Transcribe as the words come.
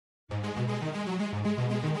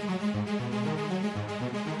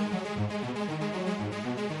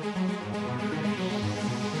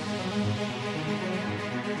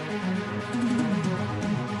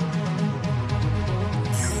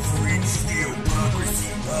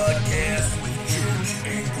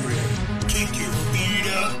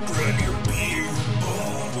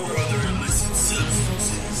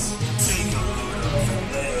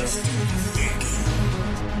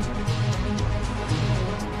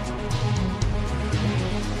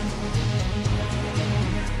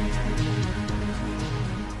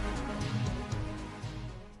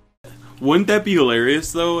Wouldn't that be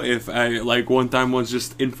hilarious, though, if I, like, one time was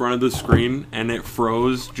just in front of the screen and it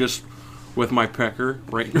froze just with my pecker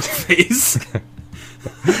right in the face?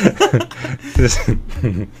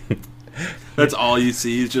 That's all you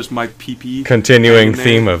see is just my pee-pee. Continuing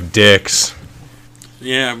theme of dicks.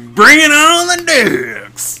 Yeah, bringing on the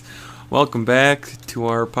dicks! Welcome back to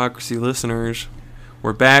our Hypocrisy listeners.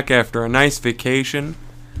 We're back after a nice vacation.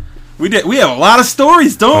 We have a lot of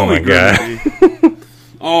stories, don't we? Oh, my God.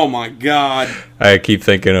 Oh my God. I keep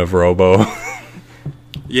thinking of Robo.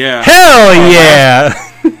 Yeah. Hell yeah!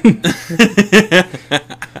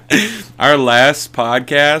 Our last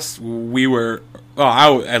podcast,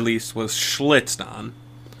 I at least was schlitzed on.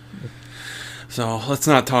 So let's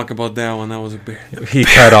not talk about that one. That was a bit. He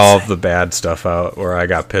cut all of the bad stuff out where I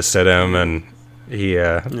got pissed at him and he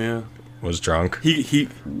was drunk. He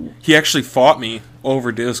actually fought me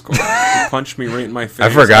over Discord. He punched me right in my face.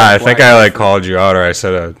 I forgot. I think I called you out, or I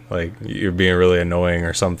said you're being really annoying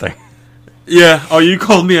or something. Yeah. Oh, you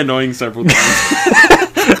called me annoying several times.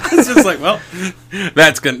 It's just like, well,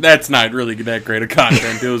 that's good. That's not really that great of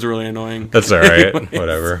content. It was really annoying. That's all right.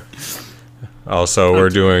 Whatever. Also, we're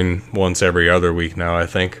doing once every other week now, I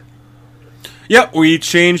think. Yep, we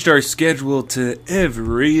changed our schedule to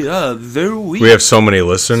every other week. We have so many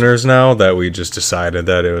listeners now that we just decided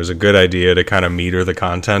that it was a good idea to kind of meter the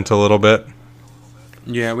content a little bit.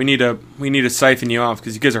 Yeah, we need to siphon you off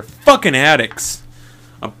because you guys are fucking addicts,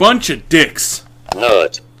 a bunch of dicks.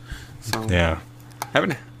 Nut. So, yeah,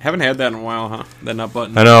 haven't had that in a while, huh? That nut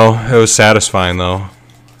button. I know, it was satisfying though.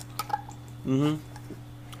 Mhm.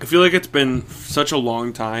 I feel like it's been such a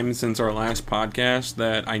long time since our last podcast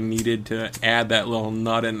that I needed to add that little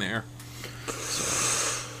nut in there.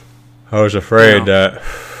 So, I was afraid that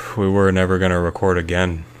we were never going to record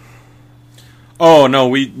again. Oh, no,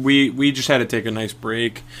 we just had to take a nice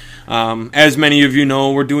break. As many of you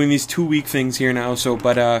know, we're doing these 2-week things here now,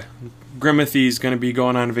 but Grimathy's going to be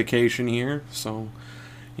going on vacation here, so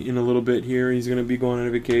in a little bit here he's going to be going on a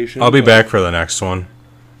vacation. I'll be back for the next one.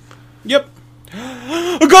 Yep.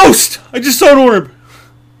 A ghost! I just saw an orb!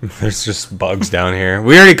 There's just bugs down here.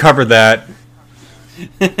 We already covered that.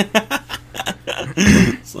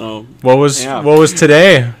 So what was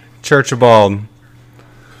today? Churchibald.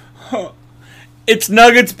 It's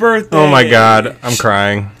Nugget's birthday. Oh my God, I'm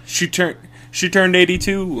crying. She turned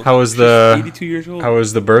 82. How was She's the 82 years old. How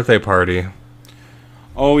was the birthday party?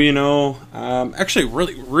 Oh, actually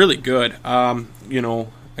really, really good. I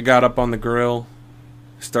got up on the grill,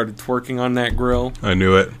 started twerking on that grill. I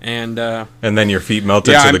knew it. And then your feet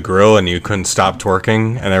melted to the grill and you couldn't stop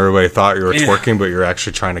twerking, and everybody thought you were twerking, but you were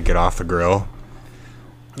actually trying to get off the grill.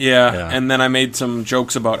 Yeah, and then I made some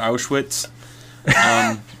jokes about Auschwitz.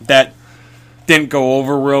 That didn't go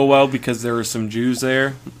over real well because there were some Jews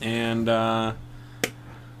there, and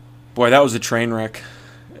boy, that was a train wreck.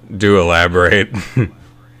 Do elaborate.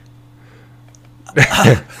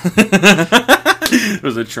 It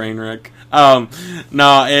was a train wreck. So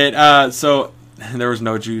there was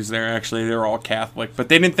no Jews there, actually. They were all Catholic, but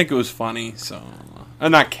they didn't think it was funny, so...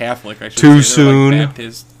 not Catholic, I should say. Too soon. Like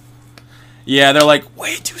Baptist. Yeah, they're like,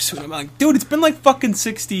 way too soon. I'm like, dude, it's been like fucking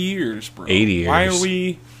 60 years, bro. 80 years. Why are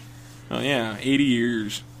we... Oh, yeah, 80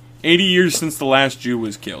 years. 80 years since the last Jew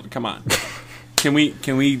was killed. Come on. Can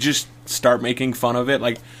we just start making fun of it?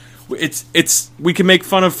 Like... we can make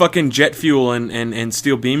fun of fucking jet fuel and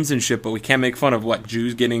steel beams and shit, but we can't make fun of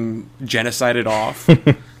Jews getting genocided off.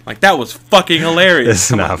 Like, that was fucking hilarious.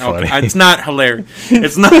 It's not funny. Okay, it's not hilarious.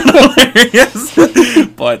 It's not hilarious.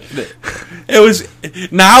 But it was.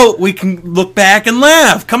 Now we can look back and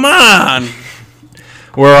laugh. Come on.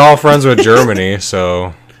 We're all friends with Germany,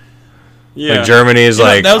 so yeah. Like, Germany is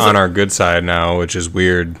on our good side now, which is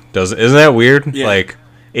weird. Isn't that weird? Yeah. Like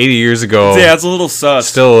 80 years ago. Yeah, it's a little sus.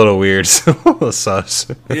 Still a little weird. Still a little sus.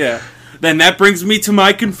 Yeah. Then that brings me to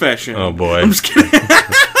my confession. Oh, boy. I'm just kidding.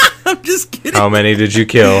 I'm just kidding. How many did you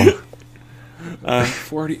kill?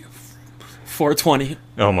 40. 420.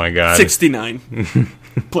 Oh, my God. 69.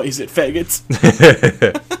 Plays it, faggots.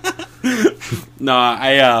 No,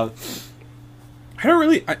 I don't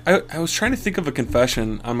really... I was trying to think of a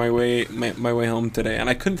confession on my way home today, and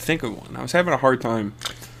I couldn't think of one. I was having a hard time.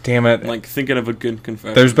 Damn it. Like, thinking of a good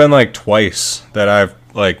confession. There's been, twice that I've,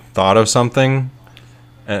 thought of something,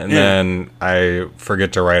 and then I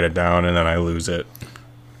forget to write it down, and then I lose it.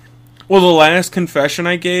 Well, the last confession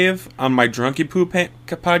I gave on my Drunky Poo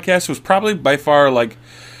podcast was probably by far,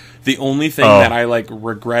 the only thing that I,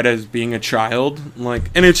 regret as being a child.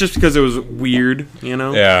 And it's just because it was weird,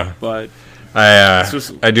 Yeah. But...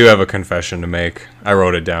 I do have a confession to make. I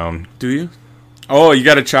wrote it down. Do you? Oh, you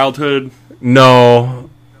got a childhood... No.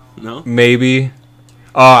 No? Maybe.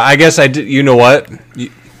 I guess I did. You know what?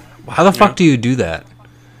 How the fuck do you do that?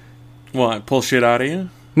 What? Pull shit out of you?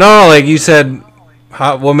 No, like you said.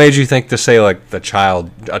 What made you think to say like a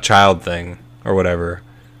child thing or whatever?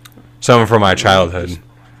 Something from my childhood.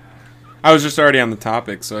 I was just already on the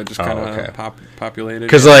topic, so I just kind of populated.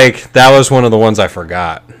 Because like that was one of the ones I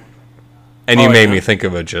forgot, and you made me yeah? think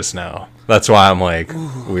of it just now. That's why I'm like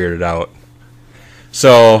weirded out.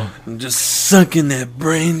 So I'm just sucking that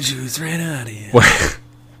brain juice right out of you.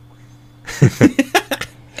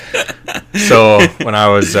 So when I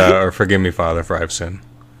was, or forgive me, Father, for I've sinned.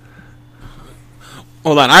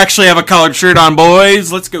 Hold on, I actually have a collared shirt on,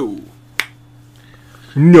 boys. Let's go.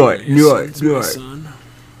 No. Son.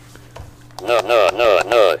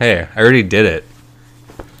 No. Hey, I already did it.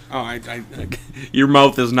 Oh, your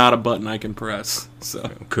mouth is not a button I can press. So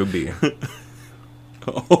Could be.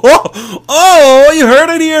 Oh, you heard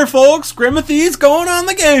it here, folks. Grimothy's going on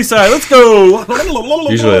the gay side. Let's go.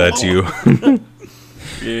 Usually that's you.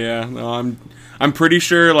 Yeah, no, I'm pretty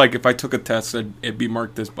sure, like, if I took a test, it'd be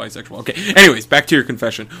marked as bisexual. Okay, anyways, back to your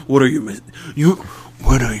confession. What are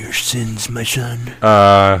what are your sins, my son?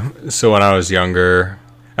 So when I was younger,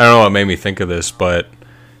 I don't know what made me think of this, but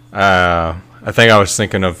I think I was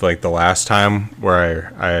thinking of, like, the last time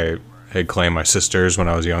where I had claimed my sisters when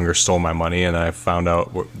I was younger stole my money, and I found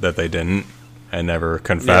out that they didn't and never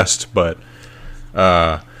confessed. Yeah. But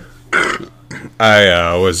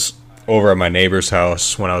I was over at my neighbor's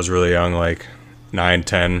house when I was really young, like 9,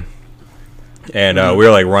 10, and we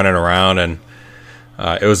were like running around, and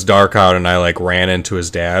it was dark out, and I like ran into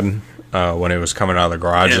his dad when he was coming out of the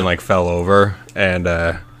garage and like fell over, and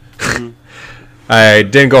I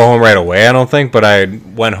didn't go home right away, I don't think, but I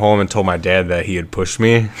went home and told my dad that he had pushed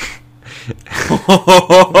me.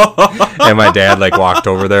 And my dad like walked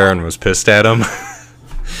over there and was pissed at him.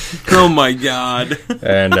 Oh my god.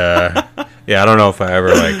 And yeah, I don't know if I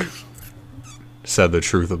ever like said the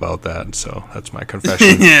truth about that, so that's my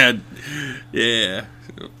confession. Yeah.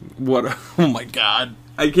 What? Oh my god.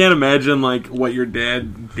 I can't imagine like what your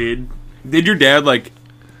dad did. Did your dad like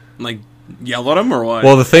yell at him or what?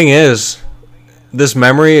 Well, the thing is, this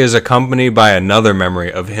memory is accompanied by another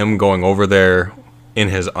memory of him going over there in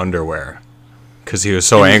his underwear, because he was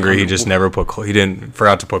so angry he just never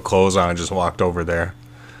forgot to put clothes on and just walked over there.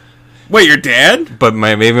 Wait, your dad? But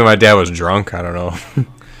maybe my dad was drunk, I don't know.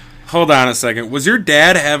 Hold on a second. Was your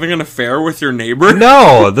dad having an affair with your neighbor?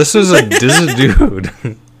 No, this is a dude. Your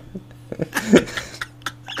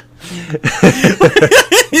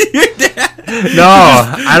dad? No,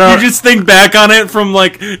 I don't. You just think back on it from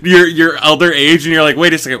like your elder age, and you're like,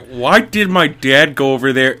 wait a second, why did my dad go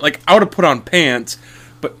over there? Like, I would have put on pants,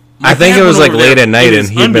 but I think it was like late at night, and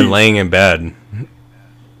he'd been laying in bed.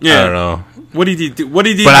 Yeah, I don't know. What did he do? What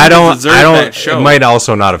did he? But do I don't. To deserve that show? It might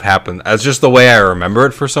also not have happened. That's just the way I remember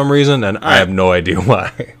it for some reason, and I have no idea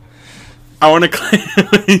why. I want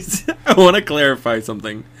to clarify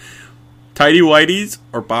something. Tidy whities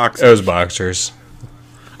or boxers? It was boxers.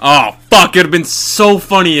 Oh fuck! It'd have been so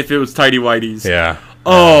funny if it was tidy whities. Yeah.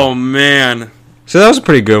 Oh man. So that was a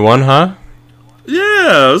pretty good one, huh?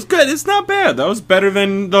 Yeah, it was good. It's not bad. That was better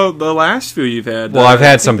than the last few you've had. Well, I've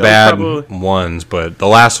had some bad ones, but the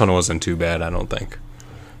last one wasn't too bad, I don't think.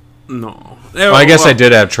 No. Well, I guess I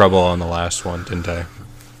did have trouble on the last one, didn't I?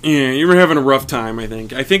 Yeah, you were having a rough time, I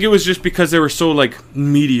think. I think it was just because they were so, like,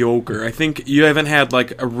 mediocre. I think you haven't had,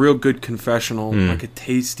 like, a real good confessional, like a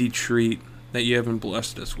tasty treat that you haven't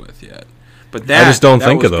blessed us with yet. But that I just don't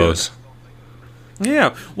think of those. Good.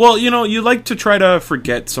 Yeah. Well, you know, you like to try to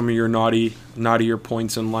forget some of your naughtier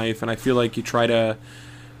points in life, and I feel like you try to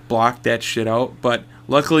block that shit out. But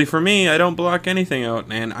luckily for me, I don't block anything out,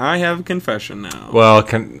 and I have a confession now. Well,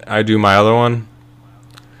 can I do my other one?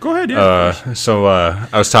 Go ahead, yeah. So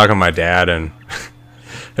I was talking to my dad, and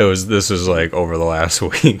this was like over the last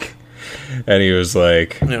week, and he was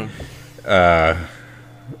like, I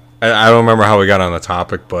don't remember how we got on the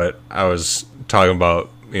topic, but I was talking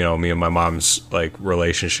about, you know, me and my mom's like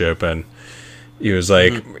relationship, and he was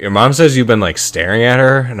like, your mom says you've been like staring at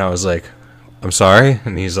her, and I was like, I'm sorry,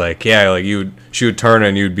 and he's like, yeah, like she would turn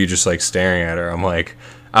and you'd be just like staring at her. I'm like,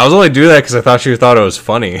 I was only doing that because I thought she thought it was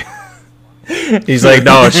funny. He's like,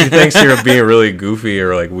 no, she thinks you're being really goofy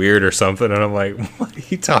or like weird or something, and I'm like, what are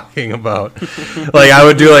you talking about? Like, I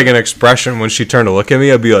would do like an expression when she turned to look at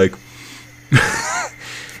me, I'd be like,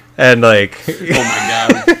 and like, oh my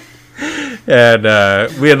god. And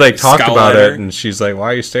we had like talked about it, and she's like, why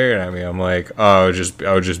are you staring at me? I'm like, oh, I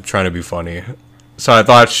was just trying to be funny. So I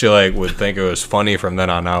thought she like would think it was funny from then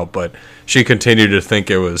on out, but she continued to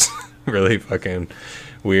think it was really fucking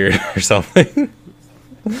weird or something.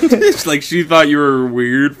 It's like she thought you were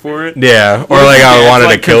weird for it. Yeah, or like I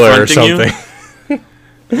wanted to kill her or something.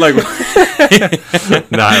 Like,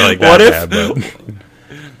 not like that bad, but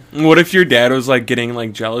what if your dad was like getting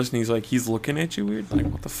like jealous and he's looking at you weird? Like,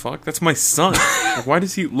 what the fuck? That's my son. Like, why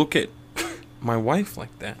does he look at my wife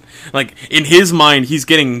like that? Like, in his mind, he's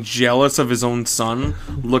getting jealous of his own son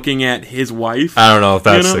looking at his wife. I don't know if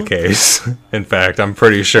that's the case. In fact, I'm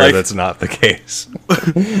pretty sure like, that's not the case.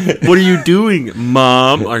 What are you doing,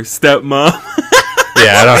 mom or stepmom?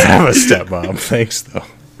 Yeah, I don't have a stepmom. Thanks, though.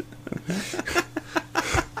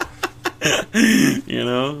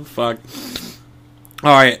 Fuck.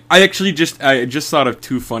 All right, I just thought of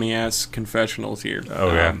two funny ass confessionals here.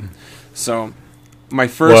 Okay. So my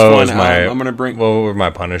first one, I'm gonna bring. What were my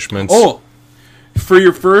punishments? Oh, for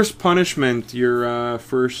your first punishment, your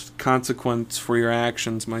first consequence for your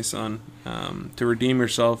actions, my son, to redeem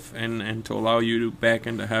yourself and to allow you back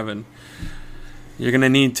into heaven, you're gonna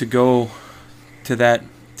need to go to that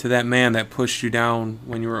man that pushed you down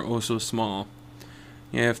when you were oh so small.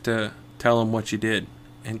 You have to tell him what you did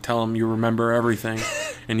and tell him you remember everything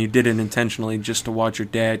and you did it intentionally just to watch your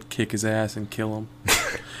dad kick his ass and kill him.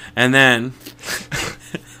 And then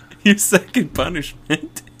your second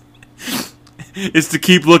punishment is to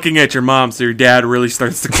keep looking at your mom so your dad really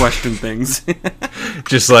starts to question things.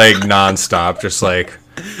 Just like nonstop, just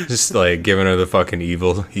like giving her the fucking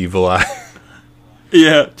evil eye.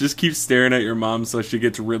 Yeah, just keep staring at your mom so she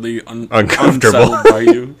gets really uncomfortable unsettled by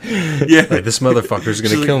you. Yeah, like this motherfucker's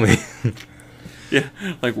gonna kill me. Yeah,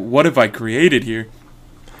 like what have I created here?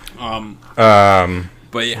 But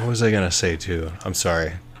yeah, what was I gonna say too? I'm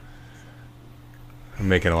sorry. I'm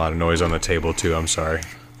making a lot of noise on the table too. I'm sorry.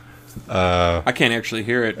 I can't actually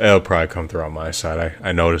hear it. It'll probably come through on my side.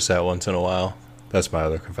 I notice that once in a while. That's my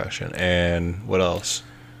other confession. And what else?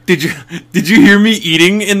 Did you hear me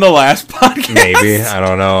eating in the last podcast? Maybe. I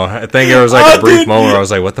don't know. I think it was like a brief moment where I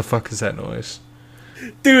was like, what the fuck is that noise?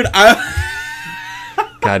 Dude, God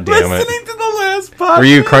damn it. Listening to the last podcast. Were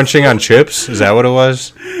you crunching on chips? Is that what it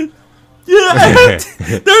was? Yeah.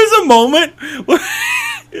 There was a moment where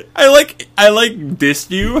I dissed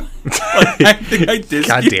you. Like, I think I dissed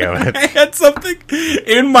God you. damn it. I had something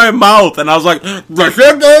in my mouth and I was like, I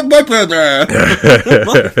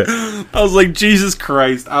was like, Jesus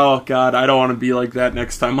Christ. Oh God, I don't want to be like that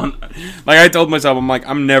next time. Like I told myself, I'm like,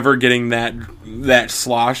 I'm never getting that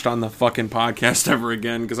sloshed on the fucking podcast ever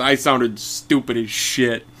again because I sounded stupid as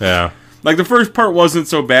shit. Yeah. Like the first part wasn't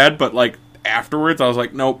so bad, but like afterwards I was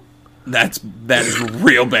like, nope. That is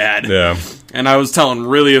real bad. Yeah. And I was telling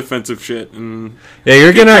really offensive shit. And yeah,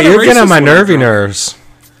 you're getting on my nerves.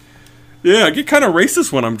 Yeah, I get kind of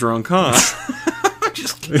racist when I'm drunk, huh?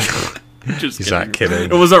 Just kidding. He's not kidding.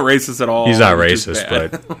 It wasn't racist at all. He's not racist,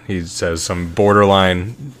 but he says some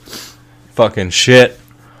borderline fucking shit.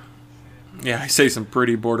 Yeah, I say some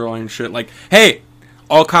pretty borderline shit like, hey,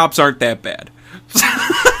 all cops aren't that bad.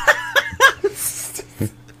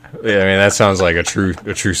 Yeah, I mean that sounds like a true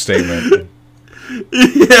statement.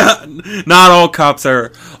 Yeah, not all cops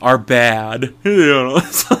are bad. You know,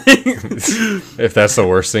 it's like, if that's the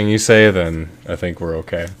worst thing you say, then I think we're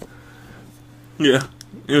okay. Yeah,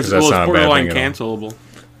 it's borderline cancelable.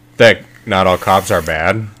 That not all cops are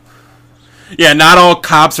bad. Yeah, not all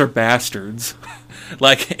cops are bastards.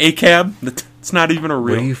 Like ACAB, it's not even a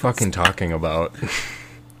real. What are you fucking talking about?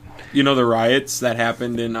 You know the riots that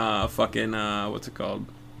happened in what's it called?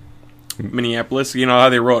 Minneapolis. You know how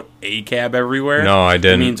they wrote ACAB everywhere? No, I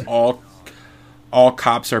didn't. It means all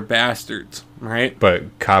cops are bastards, right?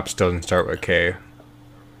 But cops doesn't start with K.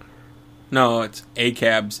 No, it's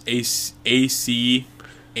ACABs.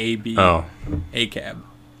 ACAB. Oh. ACAB.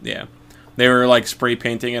 Yeah. They were like spray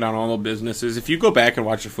painting it on all the businesses. If you go back and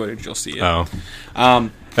watch the footage, you'll see it. Oh.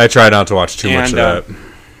 I try not to watch too much of that.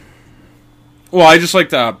 Well, I just like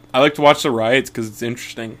to watch the riots because it's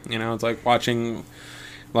interesting. You know, it's like watching,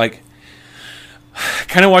 like,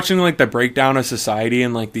 kind of watching like the breakdown of society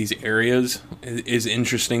in like these areas is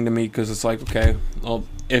interesting to me because it's like, okay, well,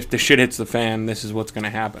 if the shit hits the fan, this is what's going to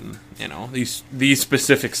happen. You know, these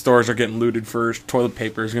specific stores are getting looted first. Toilet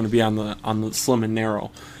paper is going to be on the slim and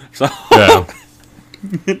narrow. So yeah.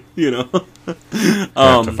 You know, you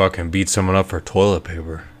have to fucking beat someone up for toilet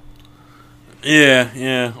paper.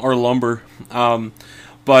 Yeah, or lumber. So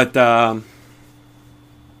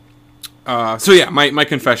yeah, my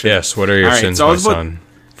confession. Yes, what are your sins, so my son?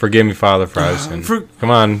 Forgive me, Father, for I sin.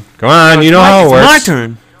 Come on, you know how it works. My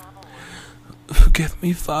turn. Forgive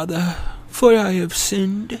me, Father, for I have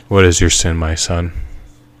sinned. What is your sin, my son?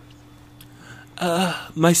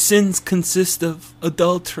 My sins consist of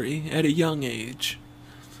adultery at a young age.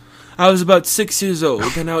 I was about 6 years old,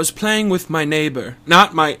 and I was playing with my neighbor.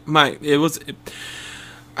 Not my it was...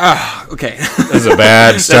 okay. This is a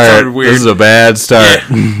bad start. This is a bad start.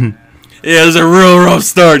 Yeah, it was a real rough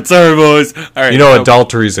start. Sorry, boys. All right, you know,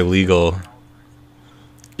 adultery is illegal.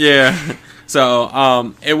 Yeah.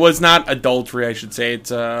 So, it was not adultery, I should say.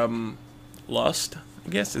 It's, lust, I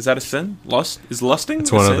guess. Is that a sin? Lust? Is lusting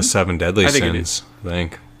It's one of the 7 deadly sins, I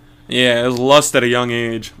think. Yeah, it was lust at a young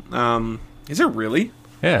age. Is it really?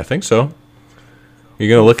 Yeah, I think so. You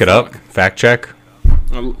gonna look it up? Fact check?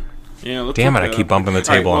 Yeah, let's Damn it, look I keep bumping the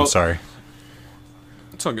table. I'm sorry.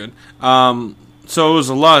 It's all good. So it was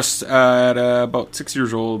a lust at about 6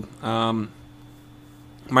 years old. My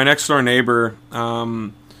next door neighbor,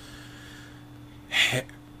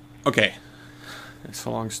 okay, it's a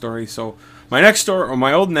long story. So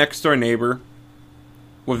my old next door neighbor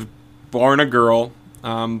was born a girl,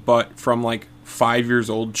 but from like 5 years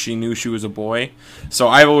old, she knew she was a boy. So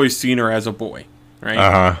I've always seen her as a boy,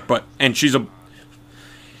 right? And she's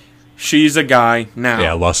a guy now.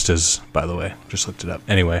 Yeah, lust is, by the way. Just looked it up.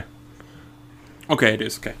 Anyway. Okay, it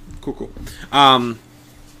is. Okay, cool.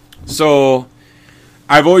 So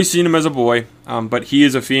I've always seen him as a boy, but he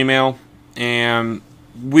is a female, and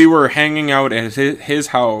we were hanging out at his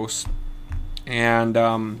house, and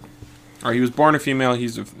or he was born a female.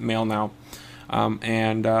 He's a male now,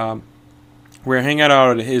 and we were hanging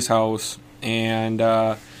out at his house, and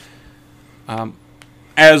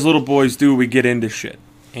as little boys do, we get into shit.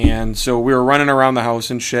 And so we were running around the house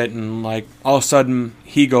and shit, and like all of a sudden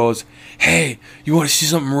he goes, "Hey, you want to see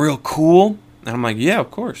something real cool?" And I'm like, "Yeah,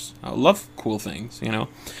 of course. I love cool things, you know."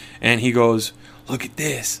 And he goes, "Look at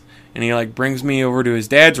this." And he like brings me over to his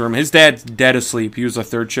dad's room. His dad's dead asleep. He was a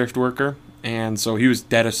third shift worker, and so he was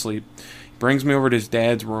dead asleep. He brings me over to his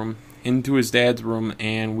dad's room,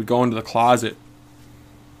 and we go into the closet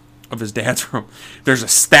of his dad's room. There's a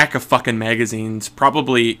stack of fucking magazines,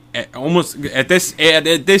 probably at this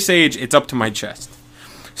age, it's up to my chest.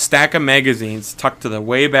 Stack of magazines tucked to the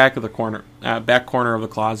way back of the back corner of the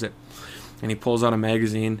closet. And he pulls out a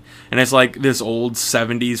magazine, and it's like this old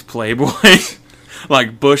 70s Playboy,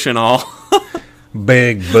 like Bush and all.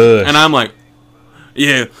 Big Bush. And I'm like,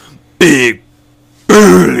 yeah, big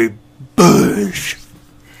burly Bush.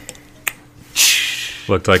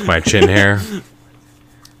 Looked like my chin hair.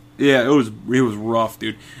 Yeah, it was rough,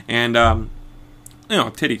 dude. And,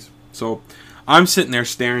 titties. So I'm sitting there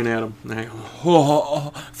staring at him. And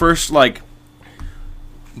first, like,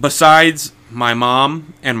 besides my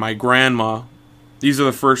mom and my grandma, these are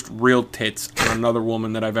the first real tits on another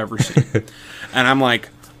woman that I've ever seen. And I'm like,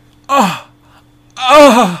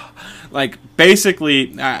 like,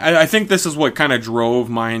 basically, I think this is what kind of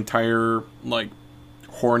drove my entire, like,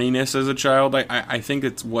 horniness as a child. I think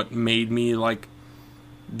it's what made me, like,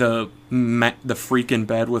 the freak in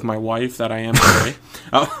bed with my wife that I am today.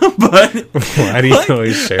 But why do you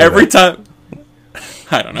always share every that? time?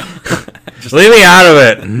 I don't know. Just leave me out of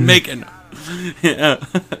it. Making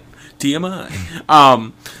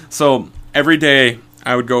TMI. So every day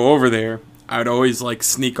I would go over there. I would always like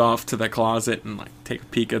sneak off to the closet and like take a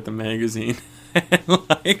peek at the magazine. And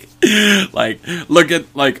like look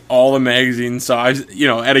at like all the magazines. So I was,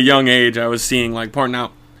 at a young age I was seeing like porn.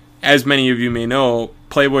 Now, as many of you may know,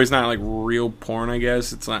 Playboy's not like real porn, I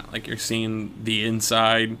guess. It's not like you're seeing the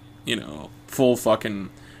inside, full fucking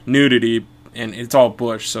nudity, and it's all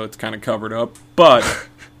bush, so it's kind of covered up. But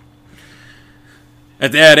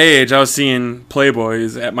at that age, I was seeing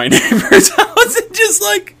Playboys at my neighbor's house and just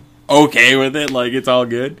like okay with it, like it's all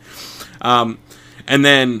good. And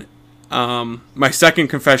then my second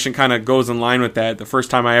confession kind of goes in line with that. The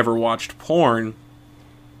first time I ever watched porn,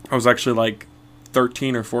 I was actually like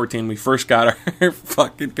 13 or 14. We first got our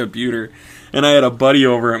fucking computer, and I had a buddy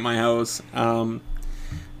over at my house, it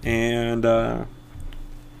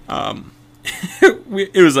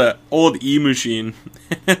was an old e-machine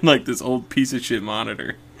and like this old piece of shit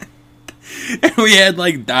monitor, and we had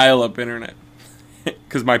like dial-up internet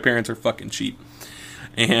because my parents are fucking cheap,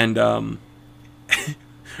 and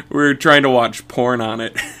we were trying to watch porn on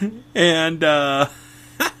it, and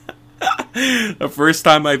the first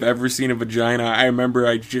time I've ever seen a vagina, I remember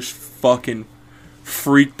I just fucking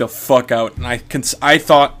freaked the fuck out. And I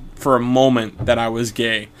thought for a moment that I was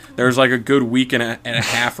gay. There was like a good week and a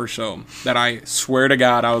half or so that I swear to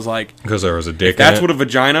God I was like... Because there was a dick in that's it? what a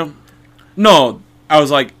vagina... No, I was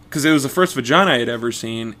like... Because it was the first vagina I had ever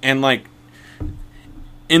seen. And like,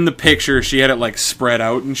 in the picture, she had it like spread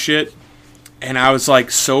out and shit. And I was like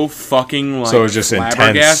so fucking like so it was just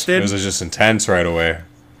flabbergasted. intense. It was just intense right away.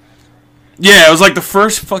 Yeah, it was like the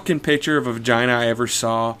first fucking picture of a vagina I ever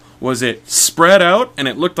saw. Was it spread out and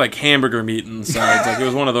it looked like hamburger meat inside? Like it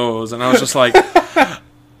was one of those, and I was just like,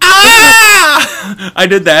 ah! I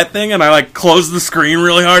did that thing, and I like closed the screen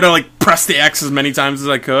really hard. I like pressed the X as many times as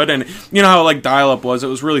I could, and you know how like dial-up was? It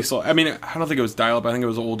was really slow. I mean, I don't think it was dial-up. I think it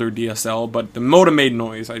was older DSL, but the modem made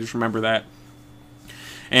noise. I just remember that.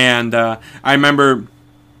 And I remember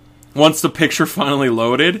once the picture finally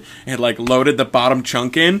loaded, it like loaded the bottom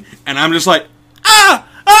chunk in, and I'm just like, ah!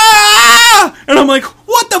 And I'm like,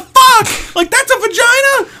 what the fuck? Like, that's a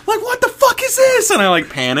vagina? Like, what the fuck is this? And I like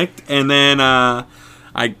panicked, and then I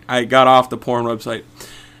got off the porn website.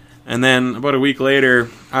 And then about a week later,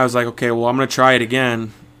 I was like, okay, well, I'm going to try it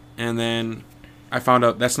again. And then I found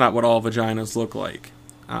out that's not what all vaginas look like.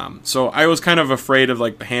 So I was kind of afraid of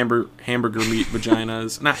like the hamburger meat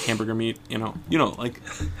vaginas. Not hamburger meat, you know, like...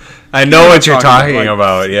 I know what you're talking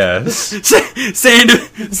about, yes.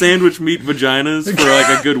 Sandwich meat vaginas for like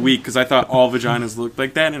a good week, because I thought all vaginas looked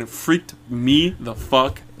like that, and it freaked me the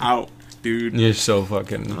fuck out, dude. You're so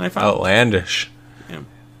fucking outlandish.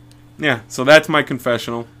 Yeah, so that's my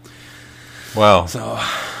confessional. Well, so,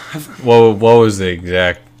 what was the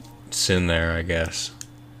exact sin there, I guess?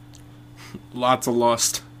 Lots of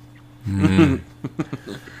lust.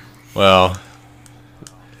 Well,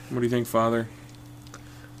 what do you think, Father?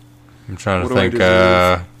 I'm trying to what think.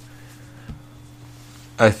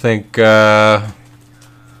 I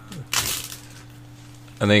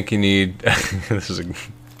think you need. This is a.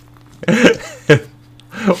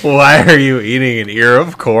 Why are you eating an ear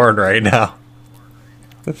of corn right now?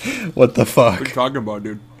 What the fuck? What are you talking about,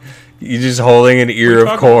 dude? You're just holding an ear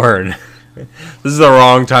of corn. This is the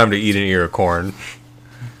wrong time to eat an ear of corn.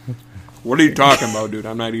 What are you talking about, dude?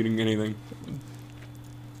 I'm not eating anything.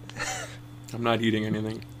 I'm not eating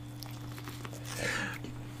anything.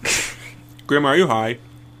 Grim, are you high?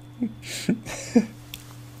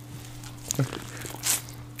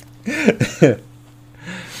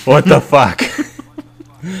 What the fuck?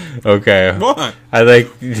 Okay. What? I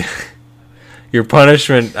think your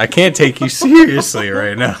punishment... I can't take you seriously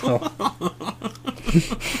right now.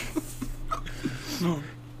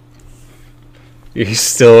 You're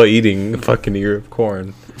still eating a fucking ear of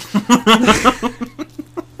corn.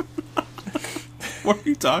 What are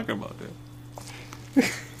you talking about, dude?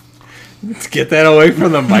 Get that away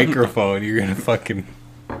from the microphone. You're gonna fucking...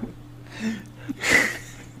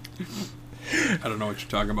 I don't know what you're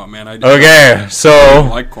talking about, man. Okay, so... I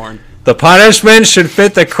like corn. The punishment should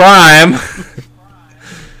fit the crime.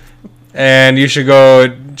 And you should go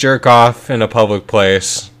jerk off in a public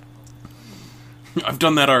place. I've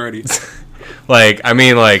done that already. Like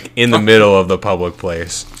in the middle of the public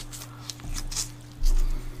place.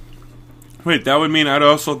 Wait, that would mean I'd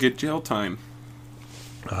also get jail time.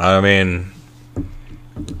 I mean,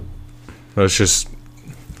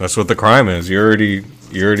 that's what the crime is. I've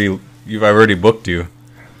already booked you.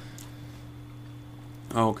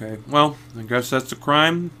 Okay, well, I guess that's the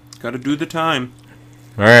crime. Got to do the time.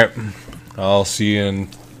 All right, I'll see you in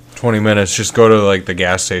 20 minutes. Just go to like the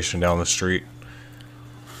gas station down the street.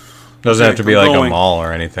 Doesn't have to be like a mall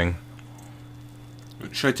or anything.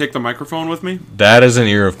 Should I take the microphone with me? That is an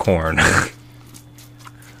ear of corn.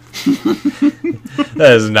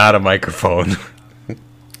 That is not a microphone.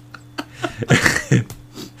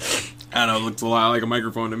 I don't know, it looks a lot like a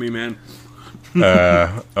microphone to me, man.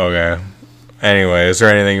 Okay. Anyway, is there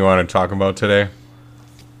anything you want to talk about today?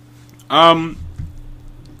 No.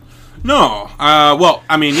 Well,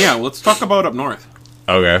 I mean, yeah, let's talk about up north.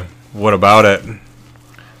 Okay. What about it?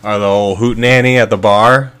 Are the old hootenanny at the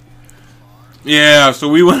bar? Yeah, so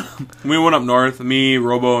we went up north, me,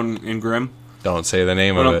 Robo, and Grim. Don't say the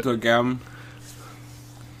name of it. Went up to the cabin.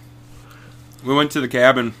 We went to the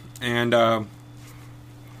cabin, and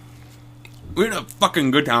we had a fucking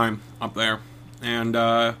good time up there. And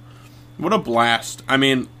what a blast. I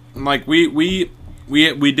mean, like, we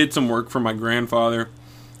did some work for my grandfather,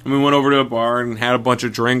 and we went over to a bar and had a bunch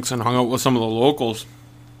of drinks and hung out with some of the locals.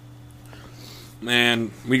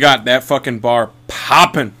 And we got that fucking bar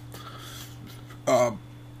popping. And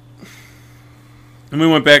we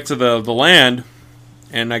went back to the land,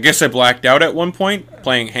 and I guess I blacked out at one point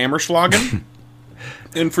playing Hammerschlagen.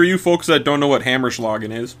 And for you folks that don't know what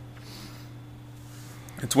Hammerschlagen is,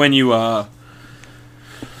 it's when you have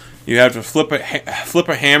to flip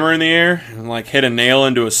a hammer in the air and like hit a nail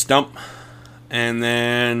into a stump, and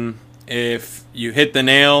then if you hit the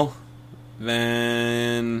nail,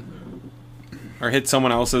 then or hit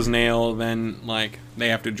someone else's nail, then like they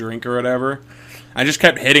have to drink or whatever. I just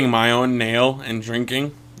kept hitting my own nail and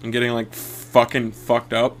drinking and getting like fucking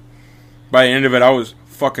fucked up. By the end of it, I was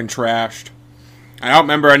fucking trashed. I don't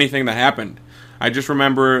remember anything that happened. I just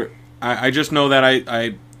remember. I just know that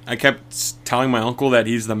I kept telling my uncle that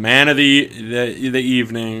he's the man of the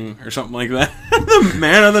evening or something like that. The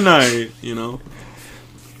man of the night, you know.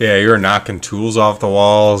 Yeah, you were knocking tools off the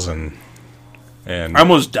walls and I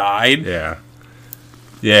almost died. Yeah.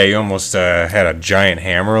 Yeah, you almost had a giant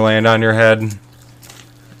hammer land on your head.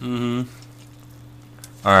 Mm-hmm.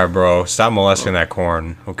 All right, bro. Stop molesting that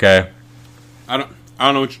corn, okay? I don't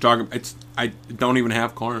know what you're talking about. I don't even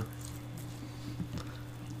have corn.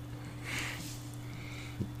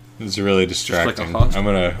 It's really distracting. Like I'm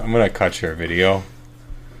gonna cut your video.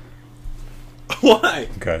 Why?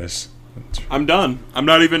 Because I'm done. I'm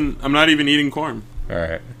not even eating corn. All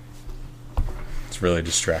right. It's really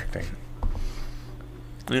distracting.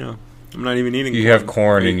 Yeah, I'm not even eating. You have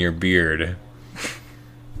corn in your beard.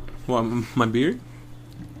 What, my beard?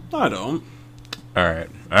 No, I don't. All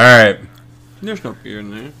right. There's no beard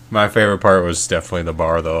in there. My favorite part was definitely the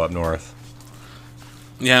bar, though, up north.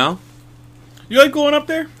 Yeah. You like going up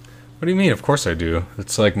there? What do you mean? Of course I do.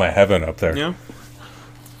 It's like my heaven up there. Yeah.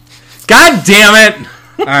 God damn it!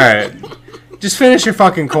 All right. Just finish your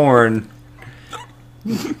fucking corn.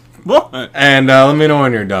 What? And let me know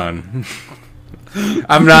when you're done.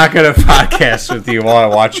 I'm not going to podcast with you while I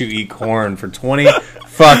watch you eat corn for 20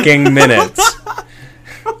 fucking minutes.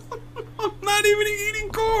 I'm not even eating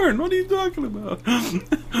corn. What are you talking about?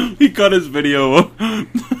 He cut his video.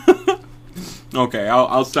 Okay,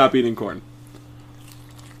 I'll stop eating corn.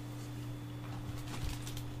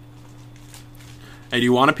 Hey, do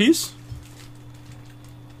you want a piece?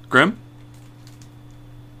 Grim?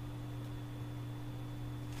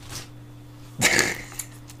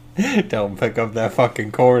 Don't pick up that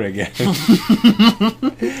fucking corn again.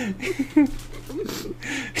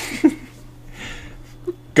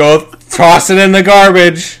 Go toss it in the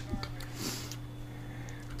garbage.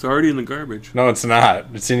 It's already in the garbage. No, it's not.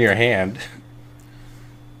 It's in your hand.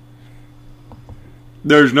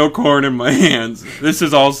 There's no corn in my hands. This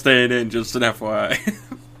is all staying in, just an FYI.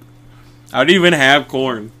 I don't even have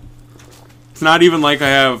corn. It's not even like I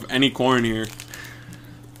have any corn here.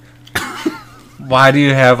 Why do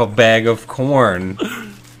you have a bag of corn?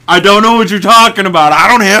 I don't know what you're talking about. I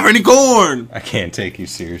don't have any corn. I can't take you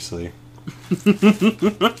seriously.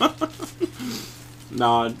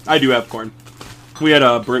 No, I do have corn. We had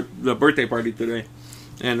the birthday party today,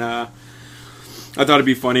 and I thought it'd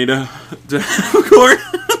be funny to have corn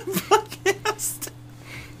podcast.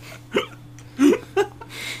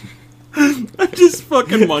 I'm just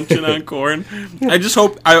fucking munching on corn. I just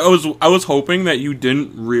hope I was hoping that you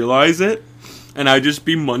didn't realize it, and I'd just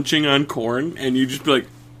be munching on corn, and you'd just be like,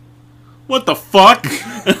 "What the fuck?"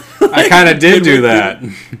 I kind of did do that.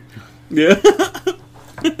 Yeah.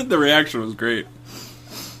 The reaction was great.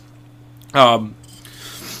 No,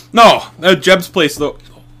 Jeb's place though.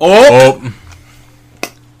 Oh.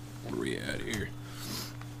 Where are we at here?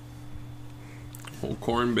 Whole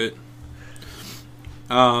corn bit.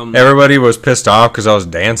 Everybody was pissed off because I was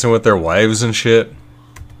dancing with their wives and shit.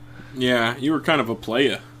 Yeah, you were kind of a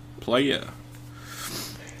playa.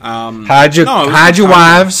 Hide your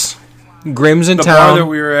wives. Grim's in the town. Bar that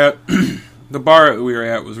we were at, the bar that we were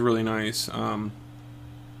at was really nice. A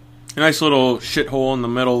nice little shithole in the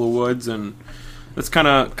middle of the woods, and that's kind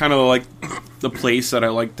of like the place that I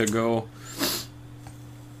like to go.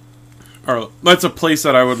 Or that's a place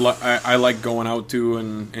that I like going out to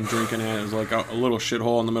and drinking at. Is like a little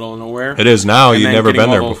shithole in the middle of nowhere. It is now. And You've never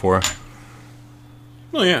been there before.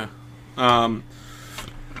 Well, yeah.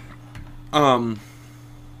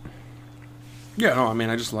 Yeah, no, I mean,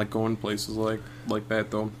 I just like going places like that,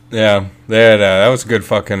 though. Yeah, that was a good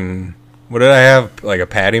fucking... What did I have? Like a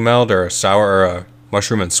patty melt or a sour or a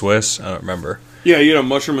mushroom and Swiss? I don't remember. Yeah, you had a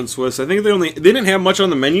mushroom and Swiss. I think they didn't have much on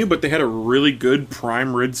the menu, but they had a really good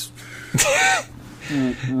prime ribs.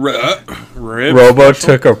 Rib Robo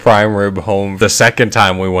took a prime rib home the second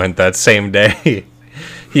time we went that same day.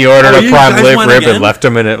 He ordered a prime rib and left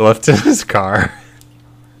in his car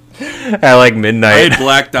at like midnight. I had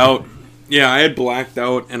blacked out. Yeah, I had blacked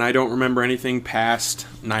out, and I don't remember anything past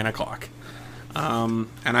 9 o'clock. And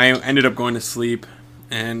I ended up going to sleep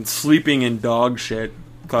and sleeping in dog shit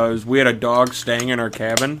because we had a dog staying in our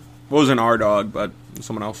cabin. It wasn't our dog, but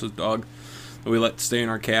someone else's dog that we let stay in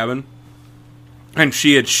our cabin. And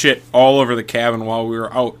she had shit all over the cabin while we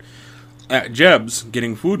were out at Jeb's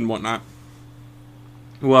getting food and whatnot.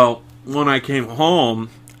 Well, when I came home,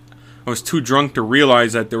 I was too drunk to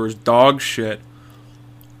realize that there was dog shit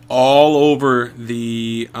all over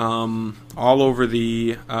the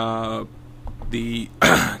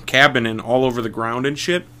cabin and all over the ground and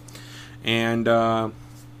shit, and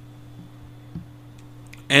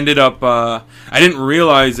ended up, I didn't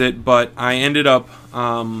realize it, but I ended up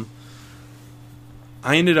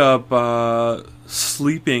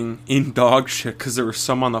sleeping in dog shit because there was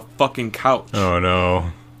some on the fucking couch. Oh,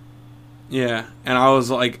 no. Yeah, and I was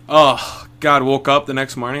like, oh, God, woke up the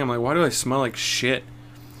next morning. I'm like, why do I smell like shit?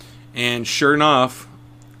 And sure enough,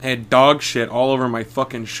 I had dog shit all over my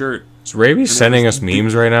fucking shirt. Is Raby sending us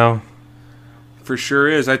memes right now? For sure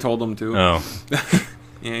is. I told him to. Oh.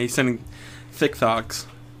 Yeah, he's sending thick thoughts.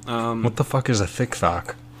 What the fuck is a thick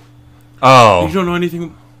thock? Oh. You don't know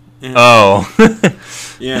anything? Yeah. Oh.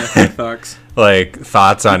 Yeah, thick thoughts. Like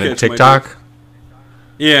thoughts on a TikTok?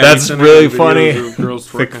 Yeah. That's really funny.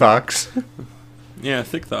 Thick thoughts. Yeah,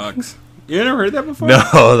 thick thoughts. You never heard that before?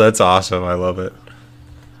 No, that's awesome. I love it.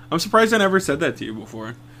 I'm surprised I never said that to you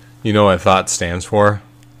before. You know what thought stands for?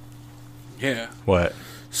 Yeah. What?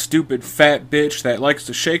 Stupid fat bitch that likes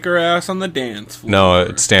to shake her ass on the dance floor. No,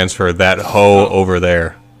 it stands for that hoe over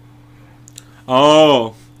there.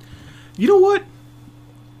 Oh. You know what?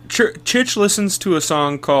 Chich listens to a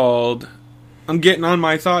song called I'm Getting on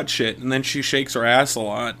My Thought Shit, and then she shakes her ass a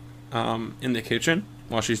lot in the kitchen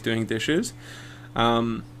while she's doing dishes.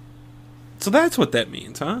 So that's what that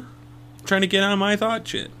means, huh? I'm trying to get on my thought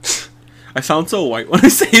shit. I sound so white when I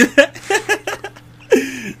say that.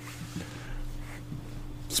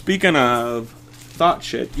 Speaking of thought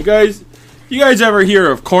shit, you guys ever hear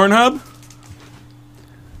of Cornhub?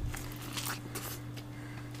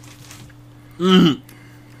 Mm.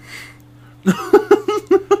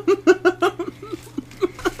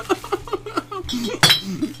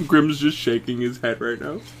 Grim's just shaking his head right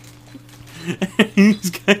now. He's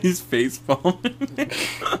got his face foaming.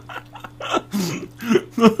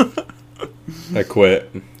 I quit.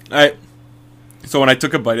 So when I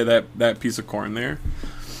took a bite of that piece of corn there,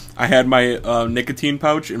 I had my nicotine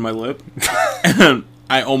pouch in my lip, and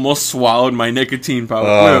I almost swallowed my nicotine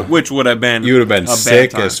pouch, which would have been you would have been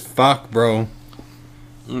sick as fuck, bro.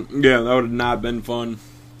 Yeah, that would have not been fun.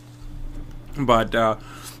 But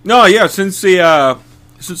no, yeah, since the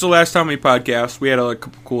last time we podcast, we had a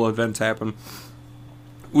couple cool events happen.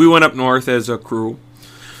 We went up north as a crew.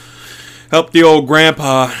 Helped the old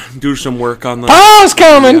grandpa do some work on the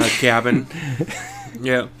cabin.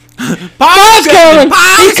 Yeah. Pa's coming!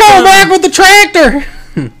 He's coming back with the tractor!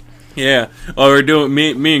 Yeah. Well, we're doing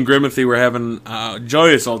me and Grimothy were having a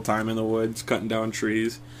joyous old time in the woods, cutting down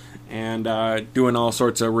trees and doing all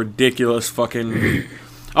sorts of ridiculous fucking.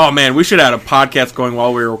 Oh man, we should have had a podcast going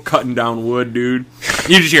while we were cutting down wood, dude.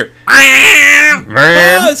 You just hear Pa's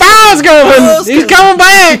coming! He's coming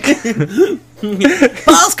back!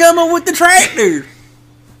 Pa's coming with the tractor.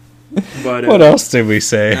 But what else did we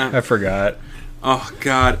say? I forgot. Oh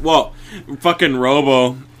God! Well, fucking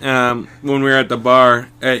Robo. When we were at the bar,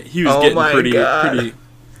 he was getting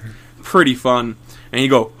pretty fun, and he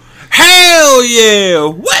go, "Hell yeah!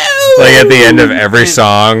 Woo!" Like at the end of every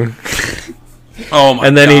song. Oh my!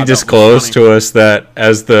 And then God, he disclosed to us that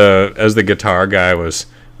as the guitar guy was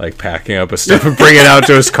like packing up his stuff and bringing it out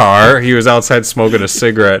to his car, he was outside smoking a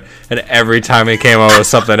cigarette, and every time he came out with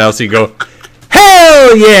something else, he'd go,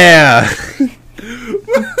 "Hell yeah!"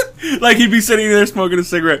 Like he'd be sitting there smoking a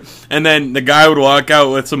cigarette, and then the guy would walk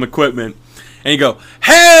out with some equipment, and he'd go,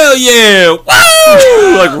 "Hell yeah!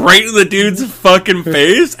 Woo!" Like right in the dude's fucking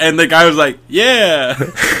face, and the guy was like, "Yeah."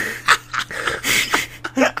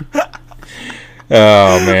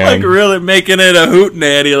 Oh man! Like really making it a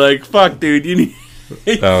hootenanny. Like fuck, dude, you need.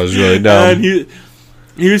 That was really dumb. And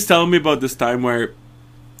he was telling me about this time where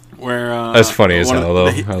that's funny as hell though.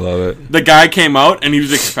 I love it. The guy came out and he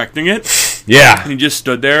was expecting it. Yeah. And he just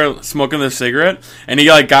stood there smoking the cigarette, and he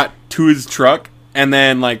like got to his truck and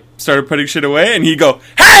then like started putting shit away, and he'd go,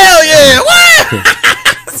 "Hell yeah!" What?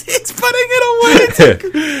 He's putting it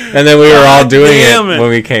away. And then we were all doing it when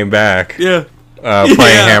we came back. Yeah. Playing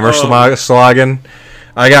Hammer Slogging.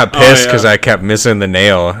 I got pissed because I kept missing the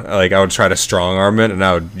nail. Like I would try to strong arm it, and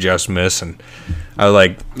I would just miss, and I would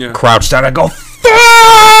like crouch down and go,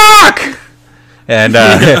 "Fuck!" And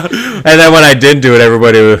and then when I didn't do it,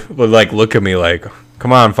 everybody would like look at me like,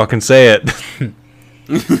 "Come on, fucking say it."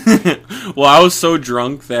 Well, I was so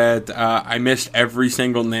drunk that I missed every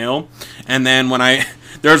single nail, and then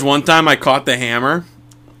there was one time I caught the hammer,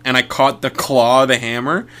 and I caught the claw of the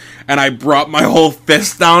hammer, and I brought my whole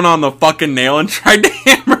fist down on the fucking nail and tried to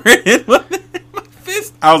hammer it in with my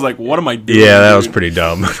fist. I was like, "What am I doing?" Yeah, that was pretty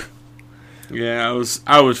dumb. Yeah,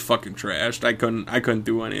 I was fucking trashed. I couldn't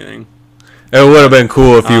do anything. It would have been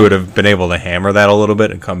cool if you would have been able to hammer that a little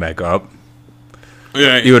bit and come back up.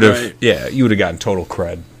 Yeah, you would have. Right. Yeah, you would have gotten total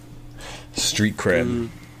cred, street cred.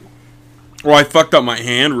 Well, I fucked up my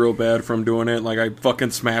hand real bad from doing it. Like, I fucking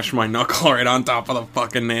smashed my knuckle right on top of the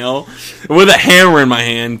fucking nail. With a hammer in my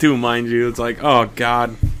hand, too, mind you. It's like, oh,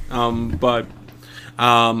 God. But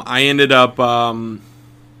I ended up... yeah,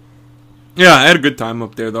 I had a good time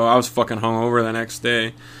up there, though. I was fucking hungover the next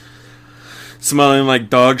day. Smelling like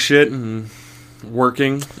dog shit and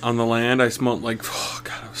working on the land. I smelled like... Oh,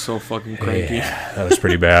 God, I was so fucking cranky. Yeah, that was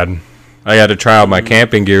pretty bad. I got to try out my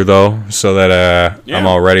camping gear, though, so that I'm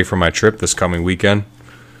all ready for my trip this coming weekend.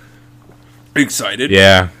 Are you excited?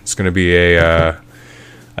 Yeah, it's going to be a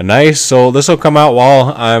nice... So this will come out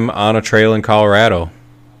while I'm on a trail in Colorado.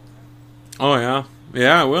 Oh, yeah.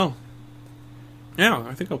 Yeah, I will. Yeah,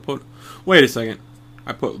 I think I'll put... Wait a second.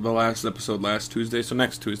 I put the last episode last Tuesday, so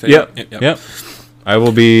next Tuesday. Yep. I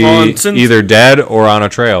will be either dead or on a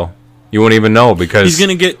trail. You won't even know because... He's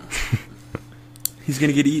going to get... He's going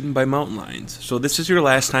to get eaten by mountain lions. So this is your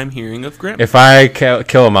last time hearing of Grandpa. If I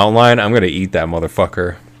kill a mountain lion, I'm going to eat that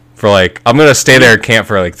motherfucker. I'm going to stay there at camp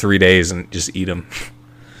for like 3 days and just eat him.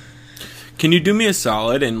 Can you do me a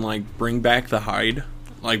solid and like bring back the hide?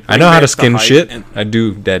 Like I know how to skin shit. I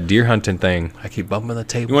do that deer hunting thing. I keep bumping the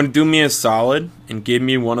table. You want to do me a solid and give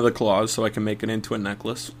me one of the claws so I can make it into a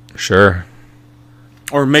necklace? Sure.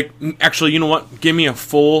 Or actually, you know what? Give me a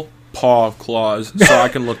full paw of claws so I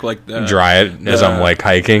can look like that. Dry it as I'm like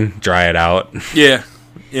hiking. Dry it out. Yeah.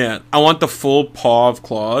 I want the full paw of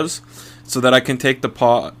claws so that I can take the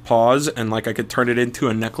paws and like I could turn it into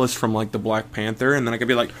a necklace from like the Black Panther, and then I could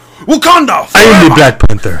be like, Wakanda forever! I am the Black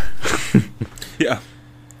Panther. Yeah.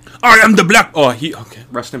 I am the Black... Oh, okay,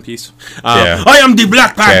 rest in peace. Yeah. I am the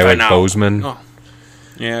Black Panther like now. Bozeman. Oh.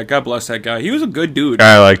 Yeah, God bless that guy. He was a good dude.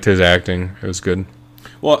 I liked his acting. It was good.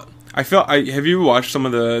 Well, have you watched some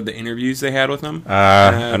of the interviews they had with him?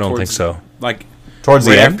 I don't think so. Like towards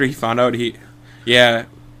the end, after he found out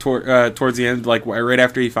towards the end, like right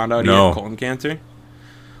after he found out he had colon cancer.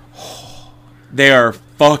 They are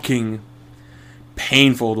fucking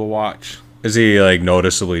painful to watch. Is he like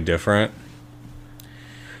noticeably different?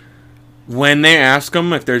 When they ask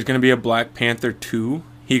him if there's going to be a Black Panther 2,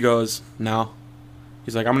 he goes, no.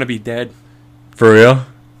 He's like, I'm going to be dead. For real?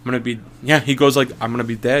 I'm going to be... Yeah, he goes like, I'm going to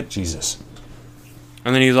be dead. Jesus.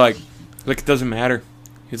 And then he's like, it doesn't matter.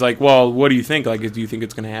 He's like, well, what do you think? Like, do you think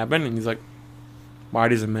it's going to happen? And he's like, why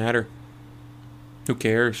does it matter? Who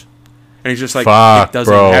cares? And he's just like, it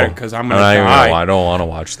doesn't matter because I'm going to die. I don't want to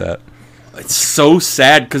watch that. It's so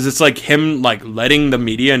sad because it's like him like letting the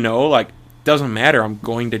media know, like, doesn't matter, I'm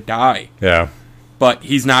going to die. Yeah. But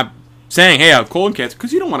he's not saying, hey, I have colon cancer,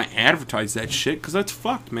 because you don't want to advertise that shit, because that's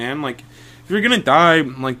fucked, man. Like, if you're going to die,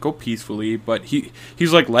 like, go peacefully. But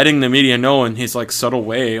he's, like, letting the media know in his, like, subtle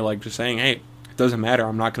way, like, just saying, hey, it doesn't matter,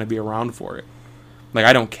 I'm not going to be around for it. Like,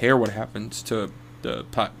 I don't care what happens to the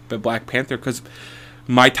Black Panther, because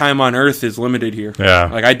my time on Earth is limited here. Yeah.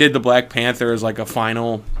 Like, I did the Black Panther as, like, a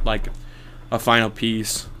final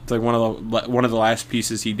piece. It's like one of the last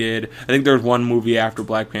pieces he did. I think there was one movie after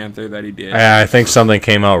Black Panther that he did. I think something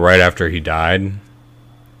came out right after he died.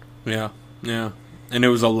 Yeah. And it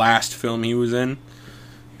was the last film he was in.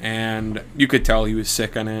 And you could tell he was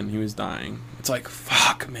sick on it and he was dying. It's like,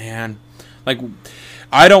 fuck, man. Like,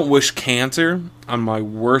 I don't wish cancer on my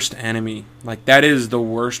worst enemy. Like, that is the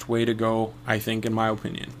worst way to go, I think, in my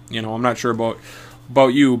opinion. You know, I'm not sure about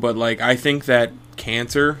you, but, like, I think that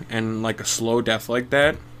cancer and, like, a slow death like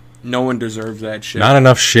that, no one deserves that shit. Not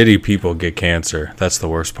enough shitty people get cancer. That's the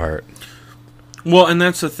worst part. Well, and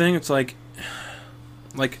that's the thing. It's like,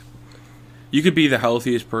 you could be the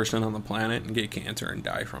healthiest person on the planet and get cancer and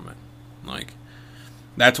die from it. Like,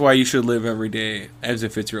 that's why you should live every day as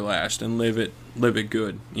if it's your last and live it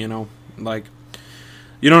good, you know? Like,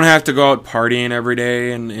 you don't have to go out partying every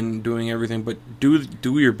day and doing everything, but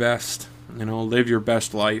do your best, you know? Live your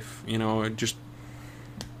best life, you know? Just,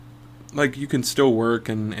 like, you can still work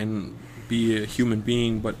and be a human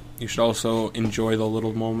being, but you should also enjoy the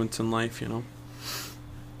little moments in life, you know?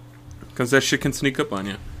 Because that shit can sneak up on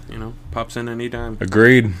you, you know? Pops in any time.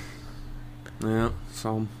 Agreed. Yeah,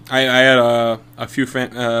 so I had a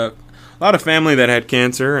lot of family that had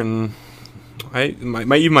cancer, and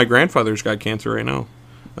even my grandfather's got cancer right now.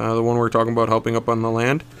 The one we're talking about helping up on the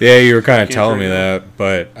land. Yeah, you were kind of telling me that,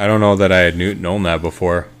 but I don't know that I had known that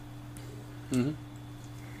before. Mm-hmm.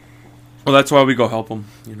 Well, that's why we go help him,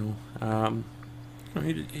 you know.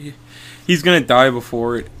 He's going to die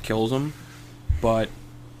before it kills him, but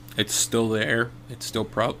it's still there. It's still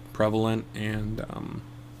prevalent, and,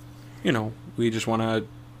 you know, we just want to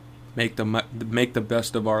make the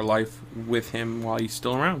best of our life with him while he's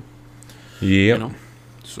still around. Yep. You know?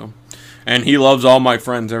 So, and he loves all my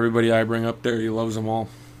friends. Everybody I bring up there, he loves them all.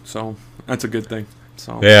 So, that's a good thing.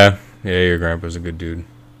 So yeah. Yeah, your grandpa's a good dude.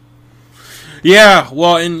 Yeah,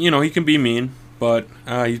 well, and he can be mean, but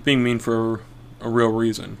he's being mean for a real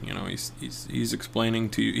reason. He's explaining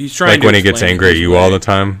to you. He's trying like to when he gets angry at you all the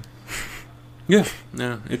time. Yeah,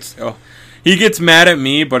 he gets mad at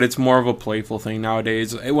me, but it's more of a playful thing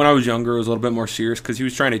nowadays. When I was younger, it was a little bit more serious because he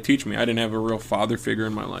was trying to teach me. I didn't have a real father figure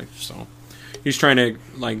in my life, so he's trying to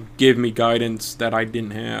give me guidance that I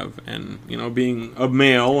didn't have, and being a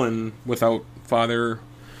male and without father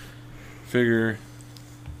figure,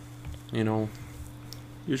 he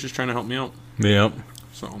was just trying to help me out. Yep.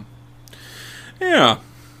 So, yeah.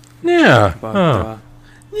 But,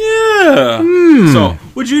 yeah. So,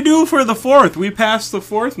 what'd you do for the 4th? We passed the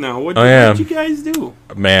 4th now. What'd you guys do?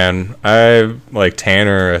 Man, I'm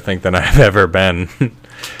tanner, I think, than I've ever been. We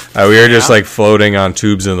were just floating on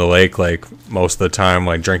tubes in the lake most of the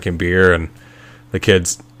time, drinking beer, and the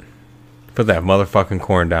kids put that motherfucking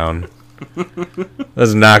corn down.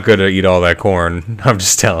 That's not good to eat all that corn. I'm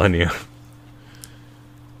just telling you.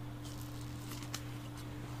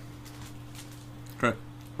 Okay,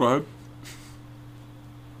 go ahead.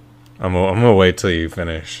 I'm gonna wait till you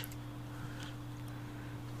finish.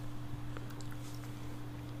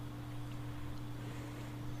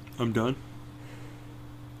 I'm done.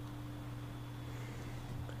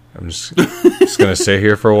 I'm just gonna sit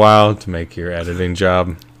here for a while to make your editing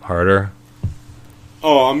job harder.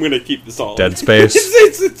 Oh, I'm gonna keep this all Dead space.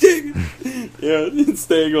 It's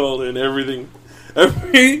staying all in. Everything,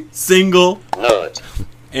 every single note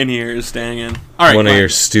in here is staying in. All right, one of your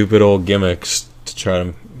stupid old gimmicks to try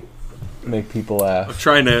to make people laugh. I'm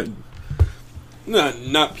trying to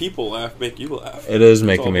not people laugh, make you laugh. It is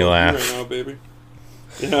making me laugh right now, baby.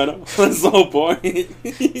 Yeah, I know. That's the whole point.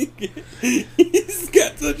 He's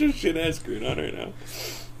got such a shit ass screen on right now.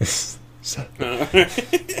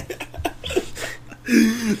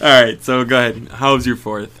 Alright, so go ahead. How was your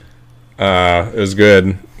 4th? It was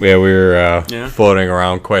good. Yeah, we were floating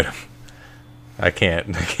around quite. I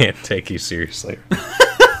can't take you seriously.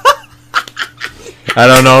 I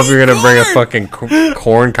don't know if you're gonna bring a fucking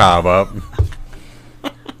corn cob up.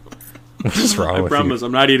 What's wrong with you? I promise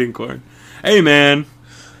I'm not eating corn. Hey, man.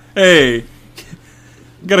 Hey.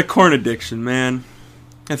 Got a corn addiction, man.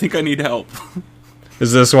 I think I need help.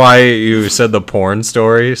 Is this why you said the porn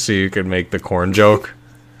story, so you could make the corn joke?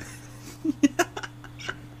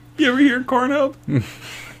 You ever hear Cornhub?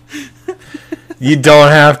 You don't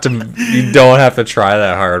have to try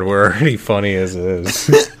that hard. We're already funny as it is.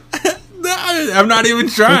 No, I'm not even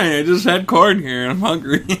trying. I just had corn here and I'm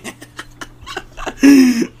hungry.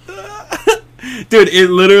 Dude, it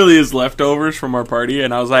literally is leftovers from our party,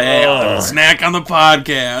 and I was like, hey, I'll have a snack on the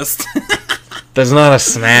podcast. That's not a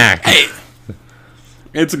snack. Hey,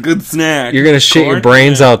 it's a good snack. You're going to shit your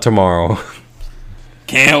brains out tomorrow.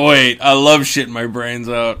 Can't wait. I love shitting my brains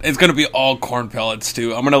out. It's going to be all corn pellets,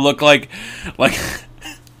 too. I'm going to look like I'm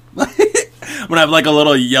going to have a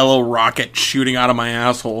little yellow rocket shooting out of my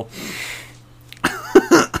asshole.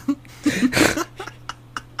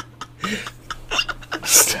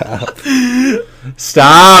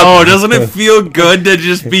 Stop. Oh, doesn't it feel good to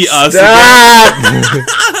just be us again?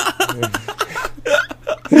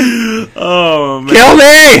 Oh, man. Kill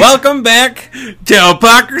me! Welcome back to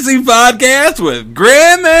Hypocrisy Podcast with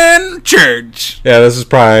Graham and Church. Yeah, this is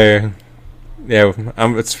probably... Yeah,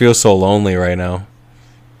 it feels so lonely right now.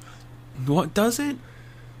 What, does it?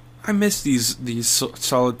 I miss these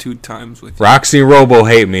solitude times with you. Roxy and Robo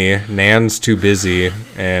hate me. Nan's too busy,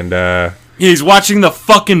 and... He's watching the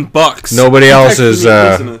fucking Bucks. Nobody else is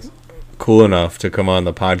cool enough to come on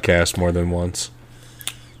the podcast more than once.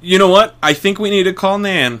 You know what? I think we need to call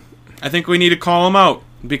Nan. I think we need to call him out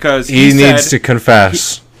because he needs to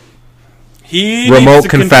confess. He remote needs to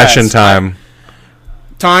confession confess. time.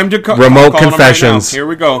 Time to remote confessions. Right here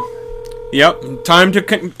we go. Yep. Time to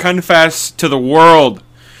confess to the world.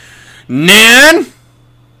 Nan,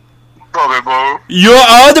 you're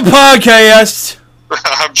on the podcast.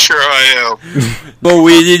 I'm sure I am. But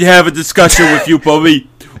we did have a discussion with you, Bobby.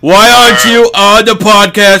 Why aren't you on the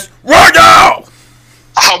podcast right now?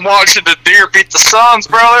 I'm watching the deer beat the Suns,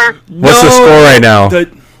 brother. What's the score right now?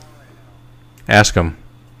 Ask him.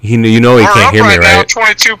 You know he can't hear me, right? Now,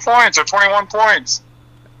 22 points or 21 points.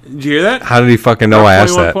 Did you hear that? How did he fucking know I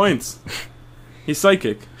asked that? 21 points. He's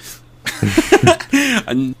psychic.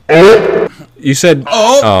 You said...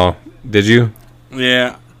 Oh, did you?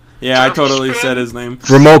 Yeah. Yeah, I totally said his name.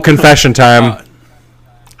 Remote confession time.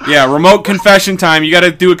 Yeah, remote confession time. You got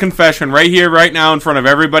to do a confession right here, right now, in front of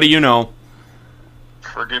everybody you know.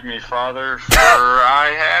 Forgive me, Father, for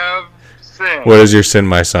I have sinned. What is your sin,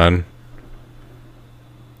 my son?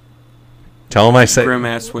 Tell him I said... Grim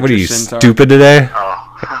ass, what are you, sins stupid today?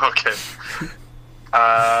 Oh, Okay.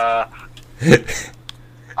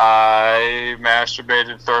 I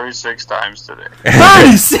masturbated 36 times today.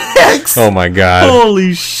 36! Oh my god.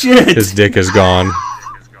 Holy shit! His dick is gone.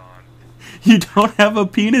 You don't have a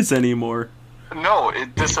penis anymore. No,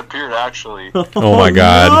 it disappeared actually. Oh my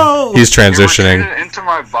god. no! He's It transitioning. retreated into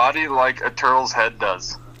my body like a turtle's head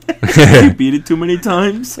does. You beat it too many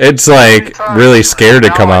times? It's like really scared to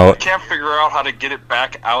Now come I out. can't figure out how to get it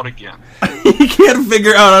back out again. You can't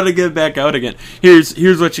figure out how to get it back out again. Here's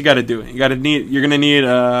what you got to do. You're gonna need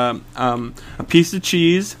a piece of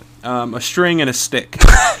cheese, a string, and a stick.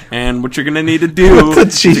 And what you're gonna need to do What's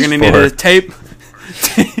the is you're gonna need cheese to tape,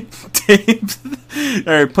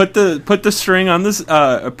 or put the string on this,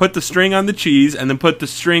 put the string on the cheese, and then put the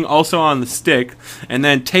string also on the stick, and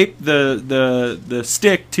then tape the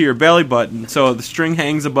stick to your belly button so the string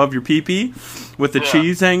hangs above your pee-pee with the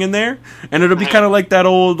cheese hanging there, and it'll be kind of like that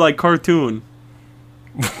old like cartoon.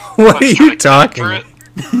 What are you talking For about?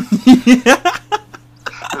 it.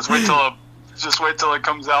 Just wait till it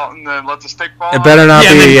comes out and then let the stick fall. It better not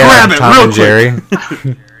Yeah, then be grab it Tom real and quick.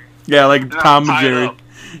 Jerry. Yeah, like No, Tom and tie it Jerry. up.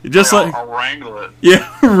 Just like I'll wrangle it. yeah,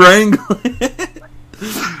 wrangle it.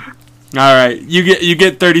 All right, you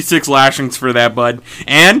get 36 lashings for that, bud,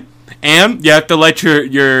 and you have to let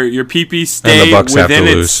your pee-pee stay And the Bucks have to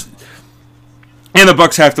within lose. its. And the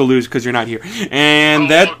Bucks have to lose because you're not here.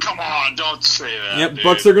 And that come on, don't say that. yep, dude.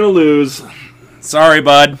 Bucks are gonna lose. Sorry,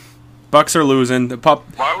 bud. Bucks are losing. The pup.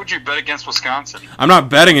 Why would you bet against Wisconsin? I'm not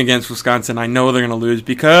betting against Wisconsin. I know they're gonna lose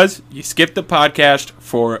because you skipped the podcast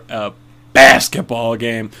for a basketball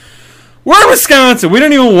game. We're Wisconsin. We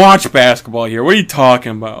don't even watch basketball here. What are you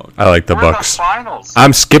talking about? I like the We're in Bucks. the finals.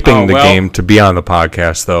 I'm skipping Oh, the well. game to be on the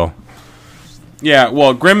podcast, though. Yeah,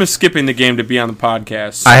 well, Grim is skipping the game to be on the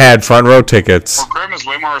podcast. I had front row tickets Well, Grim is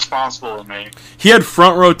way more responsible than me. He had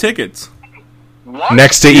front row tickets. What?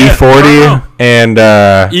 next to Yeah, E40 no. and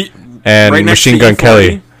Right next Machine to Gun E40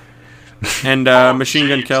 Kelly. and Oh, Machine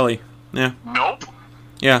Gun jeez. Kelly. Yeah, Nope.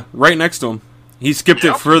 yeah, right next to him. He skipped it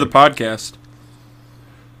Yep. for the podcast.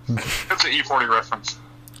 It's an E40 reference.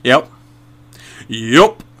 Yep.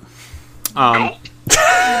 Yup. Nope.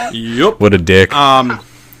 Yup. What a dick.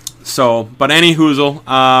 So, but any hoozle,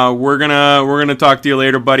 we're gonna talk to you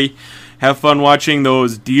later, buddy. Have fun watching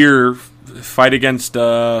those deer fight against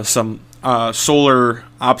some solar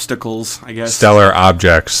obstacles, I guess. Stellar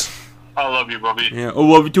objects. I love you, Bubby. Yeah. Oh,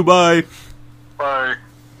 love you too. Bye. Bye.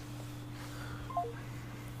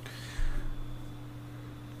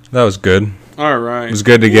 That was good. All right. It was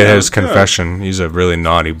good to get Yeah, his good. confession. He's a really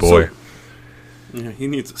naughty boy. Yeah, he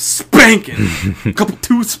needs a spanking. A couple,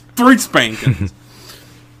 2, 3 spankings.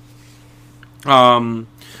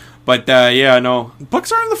 But yeah, no.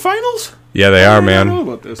 Bucks are in the finals? Yeah, they are, I don't know man.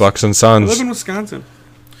 about this. Bucks and I Suns. live in Wisconsin.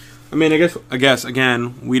 I mean, I guess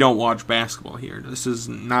again, we don't watch basketball here. This is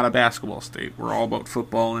not a basketball state. We're all about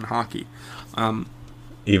football and hockey.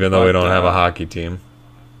 Even though we but, don't have a hockey team.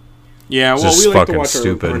 Yeah, It's well, just we like to fucking watch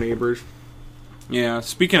stupid. our neighbors. Yeah,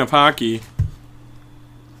 speaking of hockey,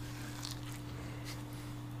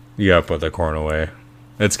 You gotta put the corn away.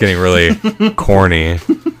 It's getting really corny.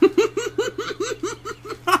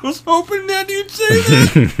 I was hoping that you'd say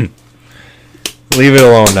that. Leave it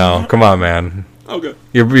alone now. Come on, man. Okay.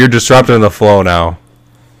 You're disrupting the flow now.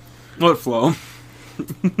 What flow?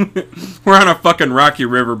 We're on a fucking rocky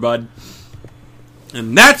river, bud.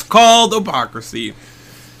 And that's called hypocrisy.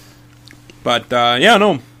 But, yeah,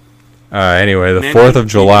 no. Anyway, the Man, 4th of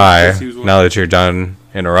July, he was one. now that you're done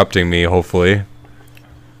interrupting me, hopefully.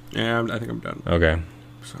 Yeah, I think I'm done. Okay,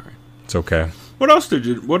 Sorry. it's okay. What else did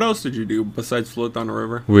you do besides float down the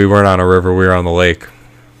river? We weren't on a river, we were on the lake.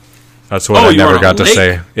 That's what Oh, I you were never on a got to lake?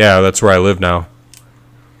 say. Yeah, that's where I live now.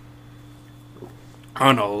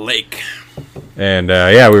 On a lake. And,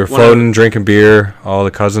 yeah, we were What floating, drinking beer. All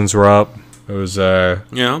the cousins were up. It was a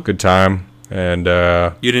Yeah. good time. And,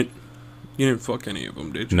 You didn't fuck any of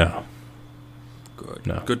them, did you? no. Good.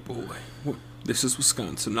 No. Good boy. This is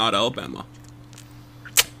Wisconsin, not Alabama.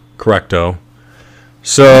 Correcto.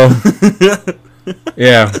 So,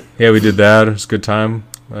 yeah, we did that. It was a good time.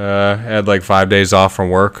 Had like 5 days off from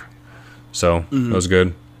work, so it was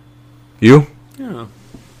good. You? Yeah.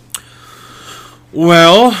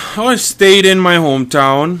 Well, I stayed in my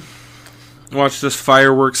hometown. Watched this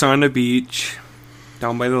fireworks on the beach,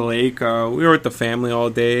 down by the lake. We were with the family all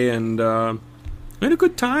day, and we had a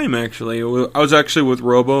good time, actually. I was actually with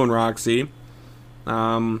Robo and Roxy.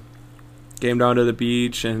 Came down to the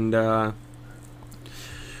beach and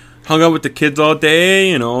hung out with the kids all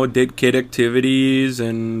day, did kid activities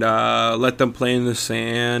and let them play in the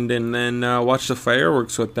sand, and then watched the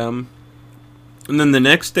fireworks with them. And then the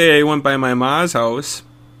next day I went by my ma's house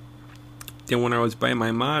than when I was by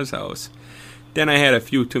my ma's house. Then I had a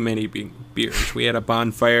few too many beers. We had a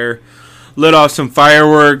bonfire, lit off some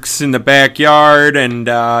fireworks in the backyard, and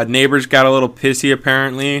neighbors got a little pissy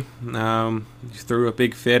apparently. Threw a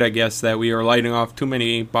big fit, I guess, that we were lighting off too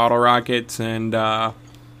many bottle rockets and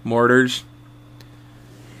mortars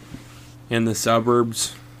in the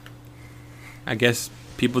suburbs. I guess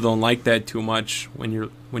people don't like that too much when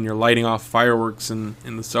you're lighting off fireworks in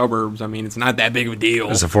the suburbs. I mean, it's not that big of a deal.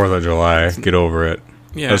 It's the 4th of July. Get over it.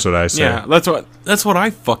 Yeah, that's what I said. Yeah, that's what I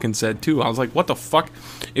fucking said too. I was like, what the fuck?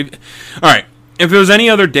 All right, if it was any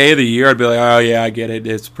other day of the year, I'd be like, oh yeah, I get it.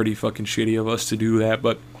 It's pretty fucking shitty of us to do that.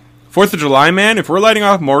 But 4th of July, man, if we're lighting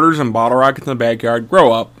off mortars and bottle rockets in the backyard,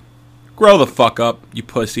 grow up. Grow the fuck up, you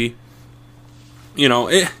pussy. You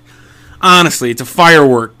know, honestly, it's a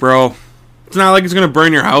firework, bro. It's not like it's going to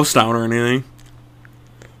burn your house down or anything.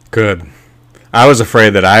 Good. I was afraid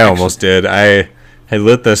that I almost did. I had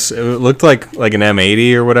lit this. It looked like an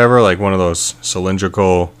M80 or whatever, like one of those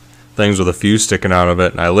cylindrical things with a fuse sticking out of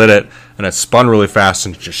it. And I lit it, and it spun really fast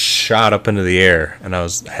and just shot up into the air. And I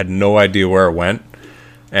had no idea where it went.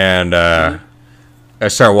 And I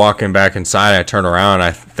start walking back inside. I turn around. And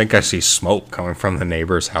I think I see smoke coming from the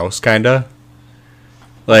neighbor's house, kind of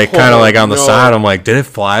like on the side. I'm like, did it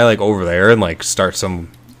fly like over there and like start some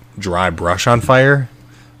dry brush on fire?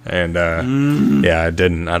 And yeah, it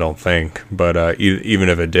didn't. I don't think. But even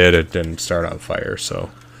if it did, it didn't start on fire. So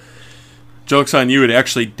joke's on you. It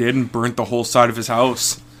actually did and burnt the whole side of his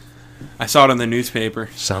house. I saw it in the newspaper.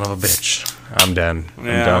 Son of a bitch. I'm done.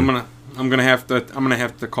 Yeah, I'm gonna have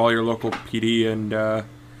to call your local PD and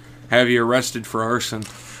have you arrested for arson.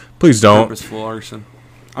 Please don't. Purposeful arson.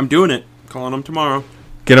 I'm doing it. Calling them tomorrow.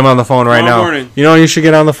 Get him on the phone right now. Morning. You know you should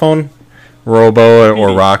get on the phone? Robo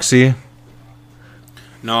or Roxy.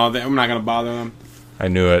 No, I'm not going to bother them. I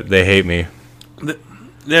knew it. They hate me.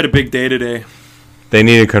 They had a big day today. They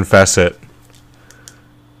need to confess it.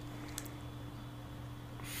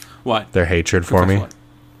 What? Their hatred for me. What?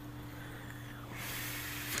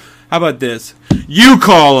 How about this? You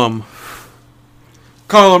call them.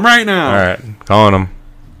 Call them right now. All right. Calling them.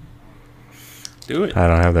 Do it. I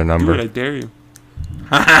don't have their number. Do it, I dare you.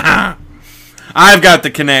 I've got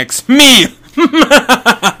the connects. Me!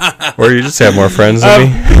 Or you just have more friends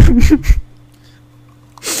than me.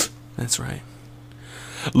 That's right.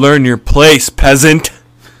 Learn your place, peasant.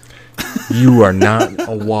 You are not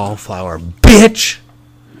a wallflower, bitch!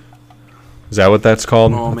 Is that what that's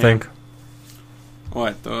called, I think?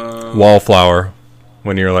 What? Wallflower.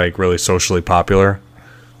 When you're like really socially popular.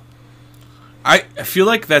 I feel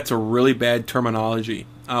like that's a really bad terminology.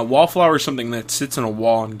 Wallflower is something that sits on a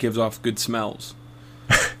wall and gives off good smells.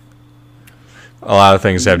 A lot of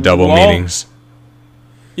things have double meanings.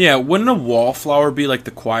 Yeah, wouldn't a wallflower be like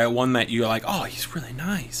the quiet one that you're like, oh, he's really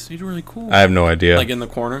nice. He's really cool. I have no idea. Like in the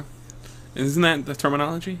corner? Isn't that the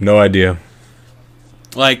terminology? No idea.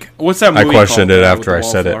 Like, what's that movie I questioned called, it after I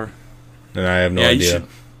said it. And I have no idea.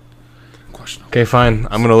 Okay, fine.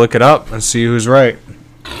 I'm going to look it up and see who's right.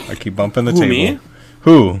 I keep bumping the table. Me?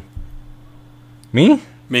 Who? Me?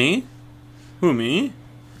 Me? Who, me?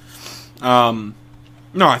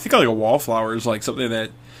 No, I think like a wallflower is like something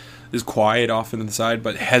that is quiet off in the side,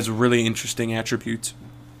 but has really interesting attributes.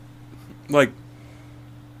 Like,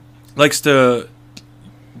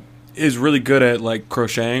 is really good at like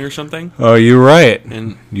crocheting or something. Oh, you're right.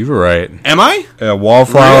 And you were right. Am I? A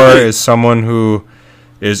wallflower really? is someone who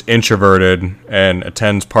is introverted and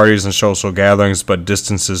attends parties and social gatherings, but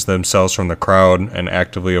distances themselves from the crowd and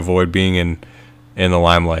actively avoid being in the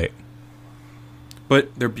limelight.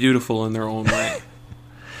 But they're beautiful in their own way.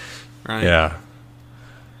 Right? Yeah.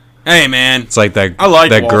 Hey, man. It's like that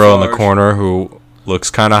girl in the corner who looks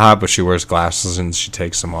kind of hot, but she wears glasses and she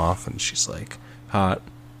takes them off and she's like, hot.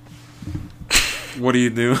 What do you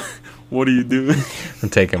do? What do you do? I'm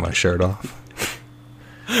taking my shirt off.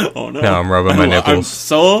 Oh, no. Now I'm rubbing my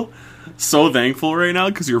nipples. I'm so thankful right now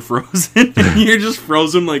because you're frozen. You're just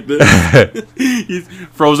frozen like this. He's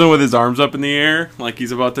frozen with his arms up in the air like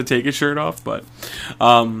he's about to take his shirt off. But,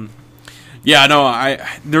 yeah, no,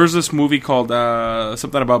 there was this movie called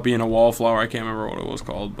something about being a wallflower. I can't remember what it was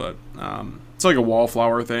called, but it's like a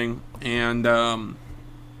wallflower thing. And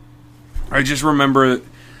I just remember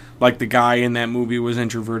like the guy in that movie was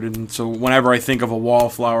introverted, and so whenever I think of a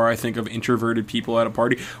wallflower, I think of introverted people at a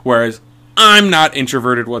party, whereas I'm not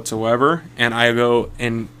introverted whatsoever, and I go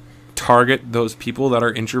and target those people that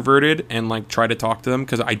are introverted and like try to talk to them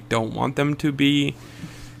because I don't want them to be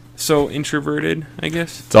so introverted, I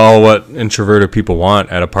guess. It's all what introverted people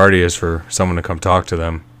want at a party is for someone to come talk to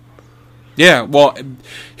them. Yeah, well,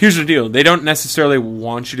 here's the deal. They don't necessarily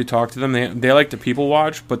want you to talk to them. They like to people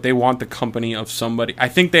watch, but they want the company of somebody. I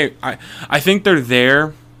think they're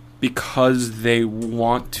there because they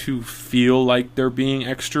want to feel like they're being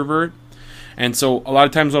extrovert. And so a lot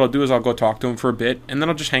of times what I'll do is I'll go talk to them for a bit, and then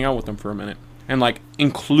I'll just hang out with them for a minute and like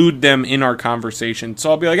include them in our conversation. So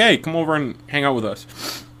I'll be like, "Hey, come over and hang out with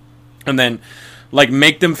us." And then like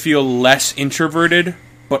make them feel less introverted,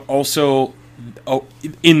 but also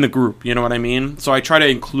in the group, you know what I mean? So I try to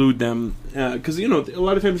include them because a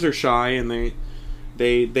lot of times they're shy and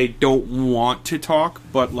they don't want to talk,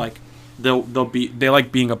 but like they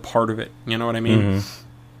like being a part of it, you know what I mean?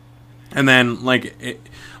 Mm-hmm. And then like a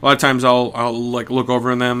lot of times I'll like look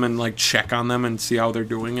over them and like check on them and see how they're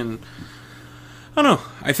doing, and I don't know.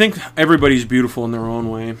 I think everybody's beautiful in their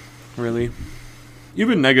own way, really,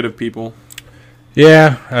 even negative people.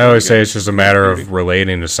 Yeah, I always say it's just a matter of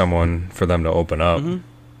relating to someone for them to open up. Mm-hmm.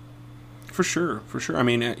 For sure. I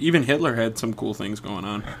mean, even Hitler had some cool things going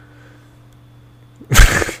on.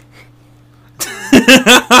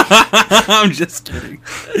 I'm just kidding.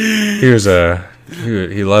 He was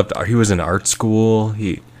he was in art school.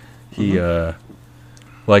 He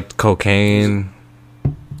liked cocaine.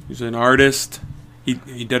 He's an artist.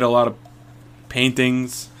 He did a lot of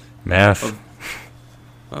paintings. Meth.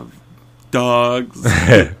 Of dogs,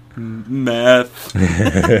 meth,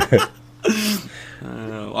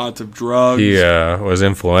 lots of drugs. He was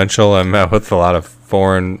influential and met with a lot of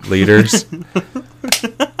foreign leaders.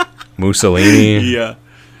 Mussolini. Yeah,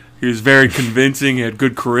 he was very convincing. He had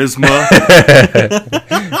good charisma.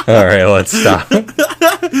 All right, let's stop.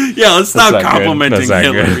 Yeah, let's stop complimenting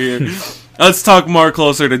Hitler here. Let's talk more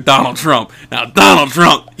closer to Donald Trump. Now, Donald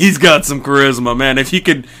Trump, he's got some charisma, man. If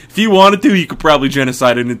he wanted to, he could probably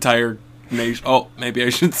genocide an entire nation. Oh, maybe I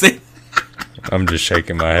shouldn't say. I'm just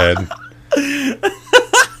shaking my head.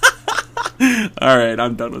 All right,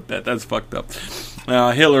 I'm done with that. That's fucked up.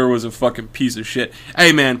 Hitler was a fucking piece of shit.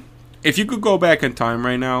 Hey, man, if you could go back in time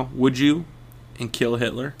right now, would you and kill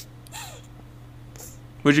Hitler?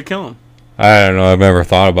 Would you kill him? I don't know. I've never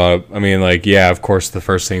thought about it. I mean, like, yeah, of course, the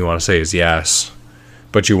first thing you want to say is yes.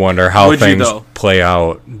 But you wonder how things play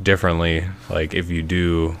out differently, like, if you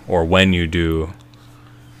do or when you do.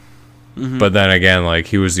 Mm-hmm. But then again, like,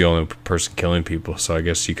 he was the only person killing people, so I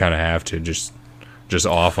guess you kind of have to just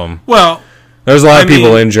off him. Well, there's a lot of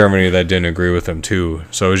people in Germany that didn't agree with him, too.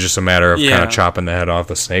 So it was just a matter of kind of chopping the head off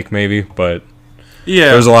the snake, maybe. But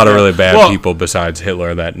there was a lot of really bad people besides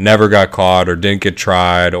Hitler that never got caught or didn't get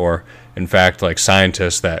tried, or in fact, like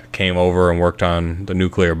scientists that came over and worked on the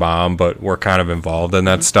nuclear bomb, but were kind of involved in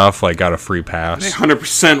that stuff, like got a free pass. They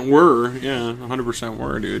 100% were. Yeah, 100%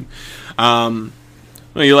 were, dude.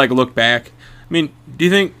 Well, you like look back. I mean, do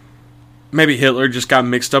you think maybe Hitler just got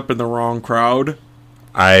mixed up in the wrong crowd?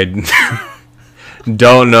 I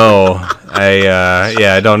don't know.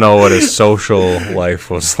 I don't know what his social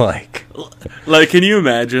life was like. Like, can you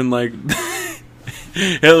imagine, like,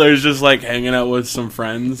 Hitler's just, like, hanging out with some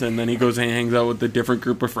friends, and then he goes and hangs out with a different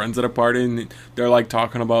group of friends at a party, and they're, like,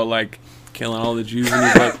 talking about, like, killing all the Jews, and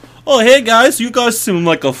he's like, "Oh, hey, guys, you guys seem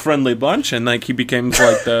like a friendly bunch," and, like, he becomes,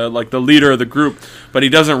 like, the leader of the group, but he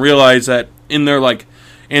doesn't realize that in their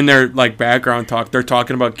background talk, they're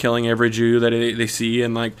talking about killing every Jew that they see,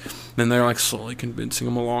 and, like, then they're, like, slowly convincing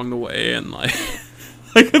him along the way, and, like,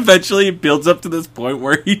 like, eventually it builds up to this point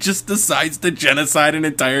where he just decides to genocide an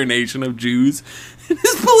entire nation of Jews in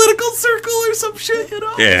his political circle or some shit, you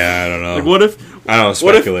know? Yeah, I don't know. Like, what if... I don't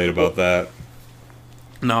speculate about that.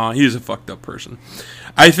 No, he's a fucked up person.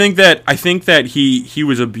 I think that he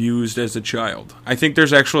was abused as a child. I think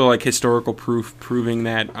there's actually, like, historical proof proving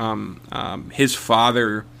that his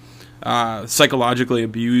father psychologically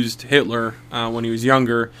abused Hitler when he was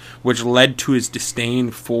younger, which led to his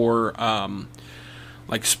disdain for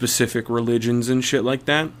like specific religions and shit like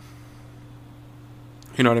that.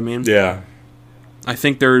 You know what I mean? Yeah. I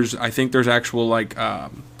think there's actual like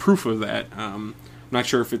proof of that. I'm not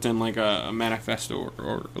sure if it's in like a manifesto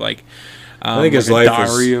or like I think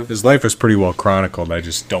like his life is pretty well chronicled. I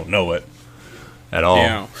just don't know it at all.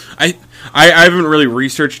 Yeah. I haven't really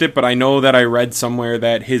researched it, but I know that I read somewhere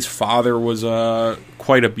that his father was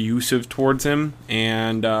quite abusive towards him,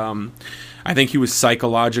 and I think he was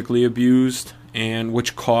psychologically abused, and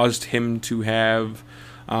which caused him to have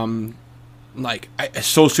like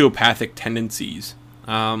sociopathic tendencies.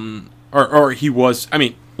 Or he was, I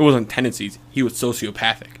mean, it wasn't tendencies, he was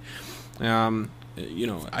sociopathic. You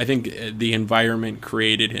know, I think the environment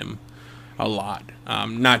created him a lot.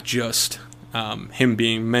 Not just him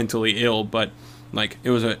being mentally ill, but like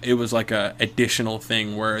it was like a additional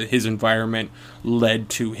thing where his environment led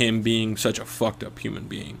to him being such a fucked up human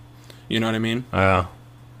being. You know what I mean? Yeah.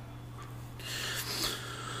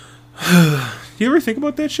 You ever think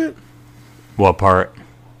about that shit? What part?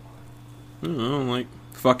 I don't know, like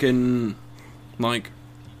fucking like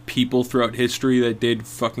people throughout history that did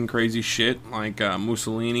fucking crazy shit, like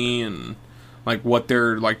Mussolini, and like what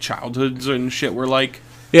their like childhoods and shit were like.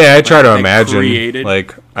 Yeah, I try to like, imagine. created.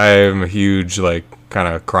 Like, I'm a huge like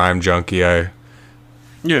kind of crime junkie. I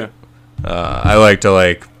like to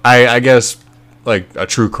like I guess like a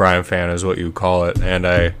true crime fan is what you call it, and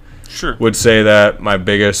I sure would say that my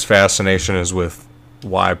biggest fascination is with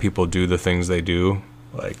why people do the things they do,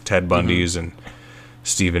 like Ted Bundy's and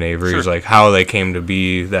Stephen Avery's, Sure. like how they came to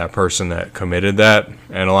be that person that committed that,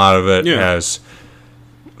 and a lot of it has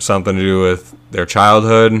something to do with their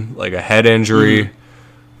childhood, like a head injury,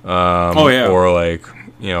 or like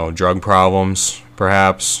drug problems,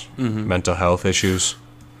 perhaps mental health issues.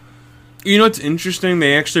 You know, it's interesting.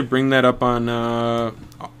 They actually bring that up on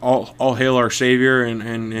All Hail Our Savior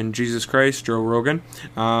and Jesus Christ, Joe Rogan.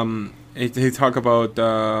 They talk about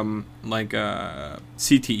CTE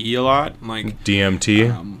a lot, like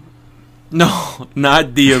DMT. No, not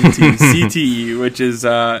DMT. CTE, which is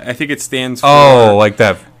I think it stands for like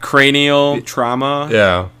that cranial trauma.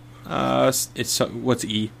 Yeah. It's what's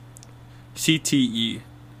E? CTE,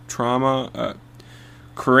 trauma,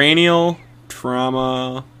 cranial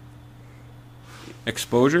trauma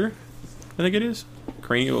exposure. I think it is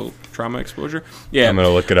cranial trauma exposure. Yeah, I'm gonna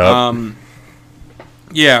look it up.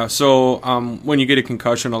 Yeah, so when you get a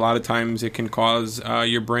concussion, a lot of times it can cause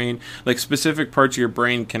your brain, like specific parts of your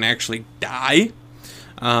brain can actually die.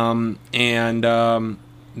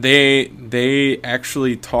 They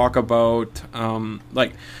actually talk about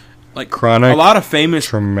like chronic a lot of famous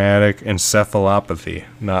traumatic encephalopathy,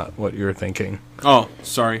 not what you're thinking. Oh,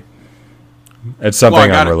 sorry. It's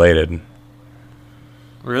something unrelated.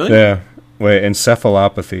 Really? Yeah. Wait,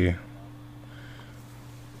 encephalopathy.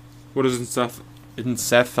 What does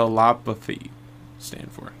encephalopathy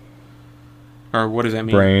stand for? Or what does that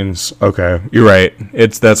mean? Brains. Okay, you're right.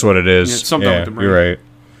 That's what it is. Yeah, it's something with the brain. You're right.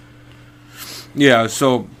 Yeah,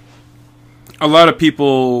 so a lot of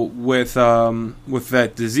people with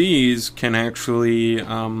that disease can actually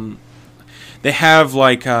they have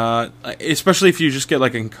like especially if you just get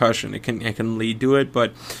like a concussion, it can lead to it,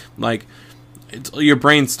 but like your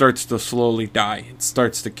brain starts to slowly die. It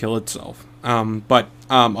starts to kill itself. But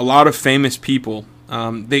a lot of famous people,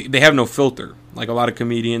 they have no filter. Like a lot of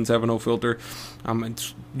comedians have no filter.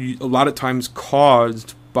 It's a lot of times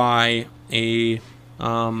caused by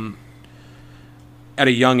at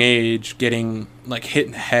a young age getting like hit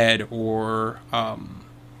in the head or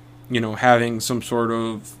having some sort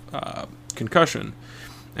of concussion.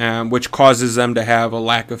 Which causes them to have a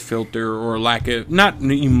lack of filter or lack of, not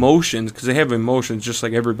emotions, because they have emotions just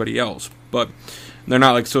like everybody else, but they're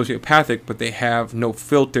not like sociopathic, but they have no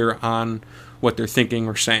filter on what they're thinking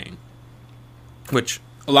or saying, which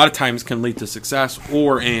a lot of times can lead to success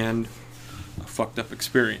and a fucked up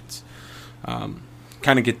experience. Kind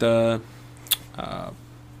of get the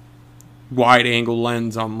wide angle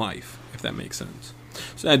lens on life, if that makes sense.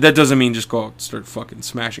 So that doesn't mean just go out and start fucking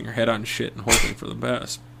smashing your head on shit and hoping for the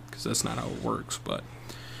best, because that's not how it works, but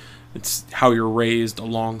it's how you're raised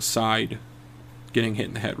alongside getting hit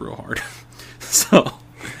in the head real hard. So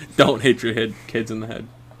don't hit your kids in the head.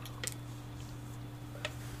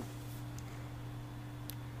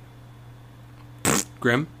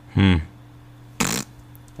 Grim?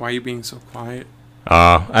 Why are you being so quiet?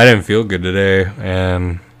 I didn't feel good today,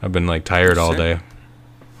 and I've been like tired all day.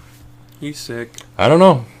 He's sick. I don't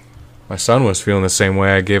know. My son was feeling the same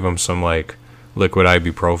way. I gave him some like liquid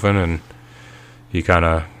ibuprofen, and he kind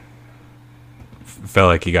of felt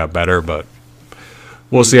like he got better, but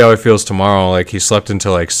we'll see how he feels tomorrow. Like he slept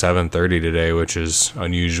until like 7:30 today, which is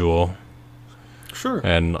unusual. Sure.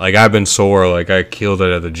 And like I've been sore. Like I killed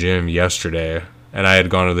it at the gym yesterday, and I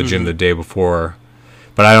had gone to the gym the day before,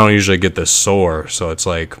 but I don't usually get this sore, so it's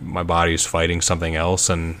like my body's fighting something else,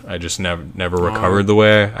 and I just never recovered the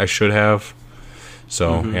way I should have.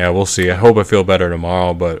 So yeah, we'll see. I hope I feel better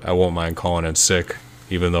tomorrow, but I won't mind calling in sick,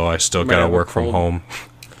 even though I still gotta work from home.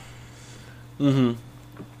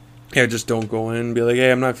 Yeah, just don't go in and be like,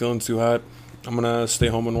 hey, I'm not feeling too hot. I'm gonna stay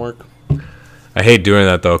home and work. I hate doing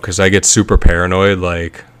that though, because I get super paranoid,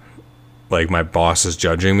 like my boss is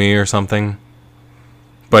judging me or something.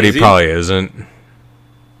 But he probably isn't.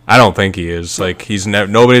 I don't think he is. Like he's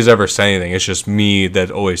nobody's ever said anything. It's just me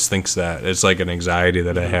that always thinks that. It's like an anxiety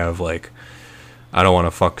that I have. Like I don't want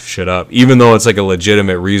to fuck shit up, even though it's like a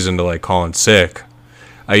legitimate reason to like call in sick.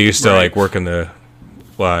 I used to like work in the.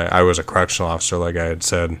 Well, I was a correctional officer, like I had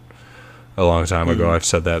said. a long time ago. I've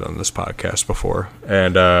said that on this podcast before.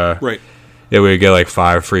 And Right. yeah, we would get like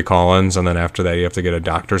 5 free call-ins, and then after that you have to get a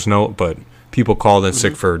doctor's note. But people called in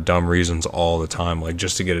sick for dumb reasons all the time, like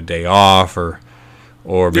just to get a day off or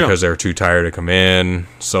because they were too tired to come in.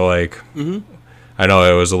 So like I know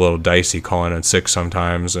it was a little dicey calling in sick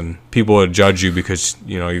sometimes, and people would judge you because,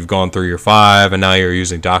 you know, you've gone through your 5 and now you're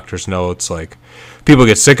using doctor's notes. Like, people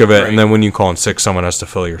get sick of it, and then when you call in sick, someone has to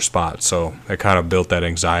fill your spot. So it kind of built that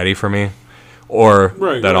anxiety for me, or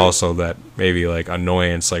also that maybe like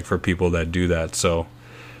annoyance, like for people that do that. So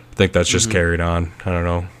I think that's just carried on. I don't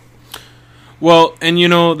know. Well, and you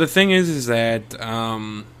know, the thing is that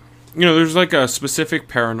you know, there's like a specific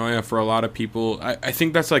paranoia for a lot of people. I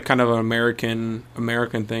think that's like kind of an American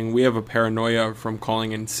thing. We have a paranoia from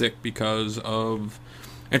calling in sick because of,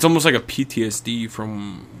 it's almost like a PTSD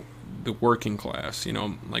from the working class, you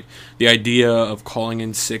know, like the idea of calling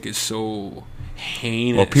in sick is so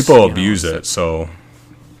heinous. Well, people abuse it, so.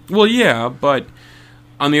 Well, yeah, but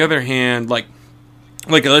on the other hand, like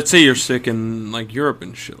let's say you're sick in like Europe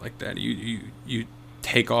and shit like that. You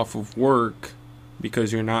take off of work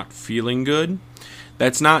because you're not feeling good.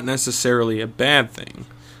 That's not necessarily a bad thing.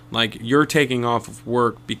 Like, you're taking off of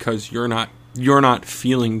work because you're not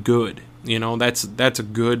feeling good. You know, that's a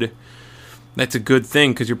good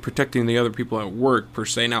thing because you're protecting the other people at work per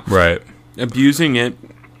se. Now, abusing it.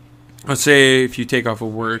 Let's say if you take off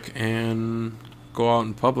of work and go out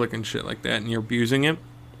in public and shit like that, and you're abusing it,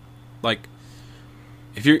 like,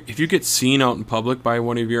 if you get seen out in public by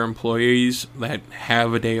one of your employees that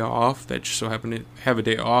have a day off, that just so happen to have a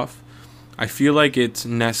day off, I feel like it's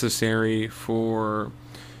necessary for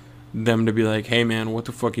them to be like, hey man, what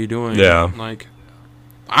the fuck are you doing? Yeah. Like,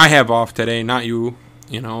 I have off today, not you.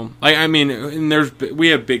 You know, like, I mean, and we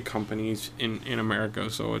have big companies in America,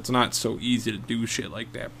 so it's not so easy to do shit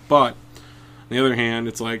like that. But on the other hand,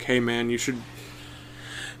 it's like, hey man, you should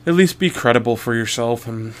at least be credible for yourself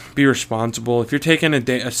and be responsible. If you're taking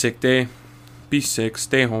a sick day, be sick,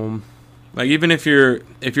 stay home. Like, even if you're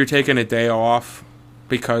taking a day off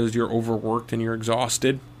because you're overworked and you're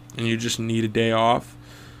exhausted and you just need a day off,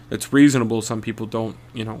 it's reasonable. Some people don't,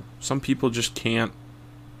 you know, some people just can't,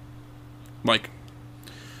 like,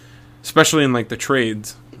 especially in like the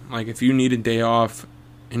trades. Like, if you need a day off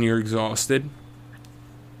and you're exhausted,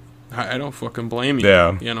 I don't fucking blame you.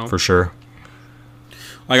 Yeah, you know, for sure.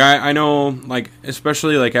 Like, I know, like,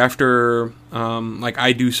 especially, like, after, like,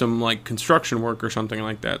 I do some, like, construction work or something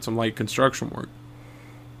like that, some light construction work.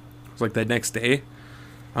 It's like that next day,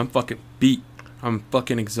 I'm fucking beat. I'm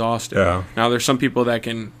fucking exhausted. Yeah. Now, there's some people that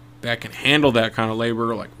can handle that kind of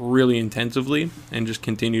labor, like, really intensively and just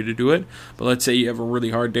continue to do it. But let's say you have a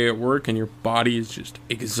really hard day at work and your body is just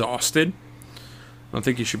exhausted. I don't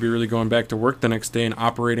think you should be really going back to work the next day and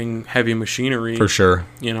operating heavy machinery. For sure.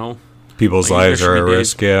 You know? People's lives are at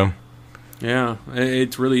risk, yeah. Yeah,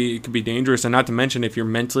 it could be dangerous. And not to mention, if you're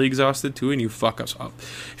mentally exhausted too and you fuck us up.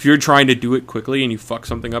 If you're trying to do it quickly and you fuck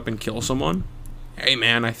something up and kill someone, hey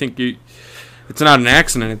man, I think it's not an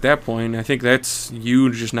accident at that point. I think that's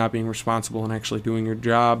you just not being responsible and actually doing your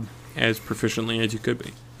job as proficiently as you could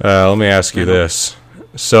be. Let me ask you this.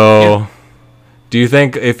 So, do you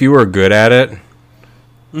think if you were good at it,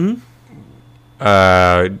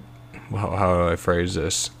 how do I phrase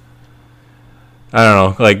this? I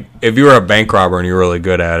don't know. Like, if you were a bank robber and you were really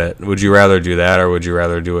good at it, would you rather do that or would you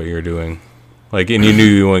rather do what you're doing? Like, and you knew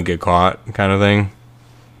you wouldn't get caught kind of thing?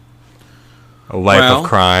 A life of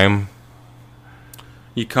crime.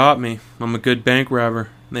 You caught me. I'm a good bank robber.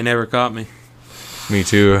 They never caught me. Me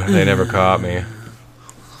too. They never caught me.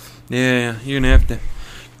 Yeah, you're going to have to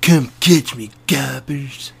come catch me,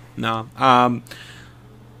 gobbers. No. I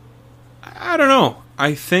don't know.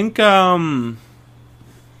 I think,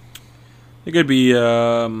 it could be,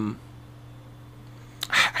 I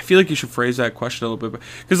feel like you should phrase that question a little bit.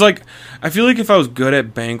 Because, like, I feel like if I was good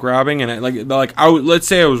at bank robbing, and let's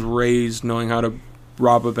say I was raised knowing how to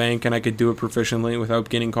rob a bank and I could do it proficiently without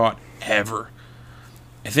getting caught ever,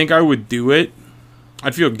 I think I would do it.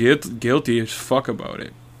 I'd feel guilty as fuck about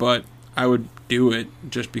it. But I would do it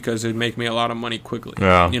just because it'd make me a lot of money quickly.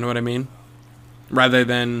 Yeah. You know what I mean? Rather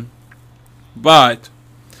than... But,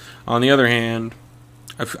 on the other hand,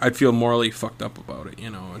 I'd feel morally fucked up about it, you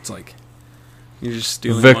know? It's like, you're just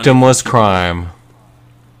stealing victimless crime.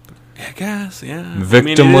 I guess, yeah.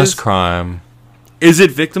 Victimless crime. Is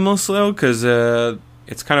it victimless, though? Because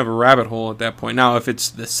it's kind of a rabbit hole at that point. Now, if it's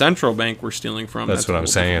the central bank we're stealing from... That's what I'm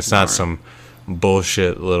saying. It's not some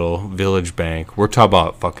bullshit little village bank. We're talking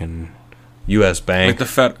about fucking U.S. Bank.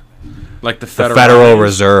 Like the Federal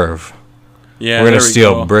Reserve. Yeah, we're going to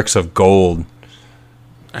steal bricks of gold.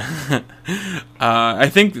 I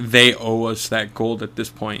think they owe us that gold at this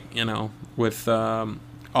point, with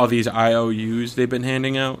all these IOUs they've been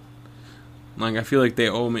handing out. Like, I feel like they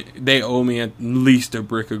owe me at least a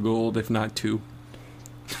brick of gold, if not two.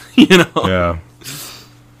 Yeah.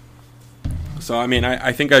 So, I mean,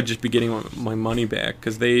 I think I'd just be getting my money back,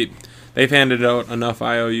 because they've handed out enough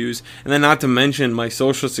IOUs. And then, not to mention, my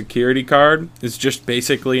Social Security card is just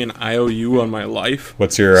basically an IOU on my life.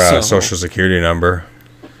 What's your Social Security number?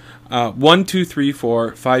 1 2 3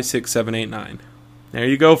 4 5 6 7 8 9. There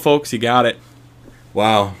you go, folks. You got it.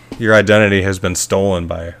 Wow. Your identity has been stolen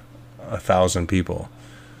by 1,000 people.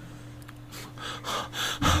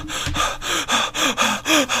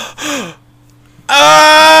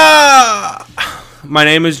 My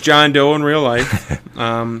name is John Doe in real life.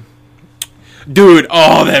 Dude,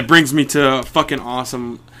 that brings me to fucking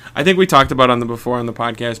awesome. I think we talked about on the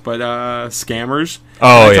podcast, but scammers.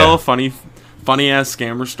 Oh, Can I tell a funny ass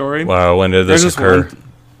scammer story? Wow, when did this occur?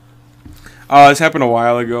 This happened a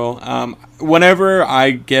while ago. Whenever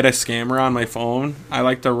I get a scammer on my phone, I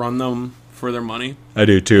like to run them for their money. I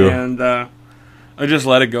do too. And I just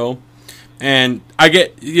let it go. And I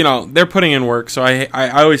get, they're putting in work, so I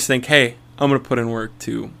always think, hey, I'm going to put in work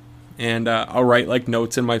too. And I'll write like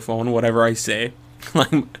notes in my phone, whatever I say.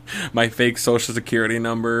 Like my fake Social Security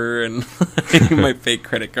number and my fake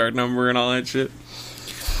credit card number and all that shit.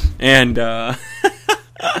 And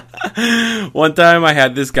one time I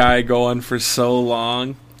had this guy going for so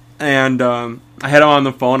long, and I had him on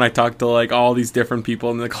the phone. I talked to like all these different people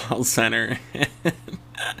in the call center.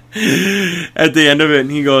 At the end of it, and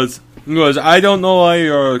he goes, I don't know why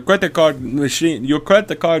your credit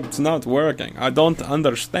card's not working. I don't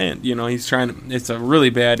understand. He's trying. It's a really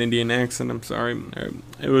bad Indian accent. I'm sorry.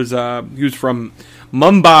 It was he was from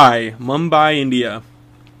Mumbai, India,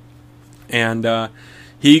 and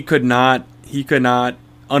he could not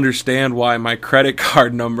understand why my credit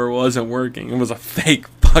card number wasn't working. It was a fake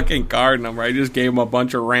fucking card number. I just gave him a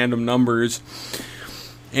bunch of random numbers,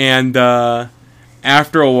 and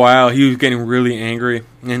after a while, he was getting really angry,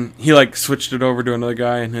 and he like switched it over to another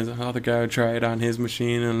guy, and his other guy would try it on his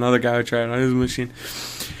machine, and another guy would try it on his machine.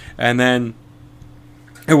 And then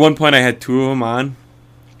at one point, I had two of them on,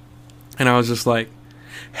 and I was just like,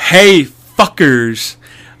 "Hey, fuckers!"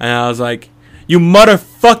 And I was like, "You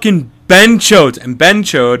motherfucking benchodes!" And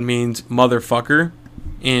benchode means motherfucker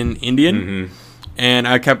in Indian. Mm-hmm. And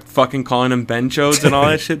I kept fucking calling them benchodes and all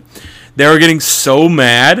that shit. They were getting so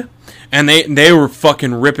mad. And they were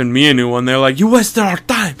fucking ripping me a new one. They're like, you wasted our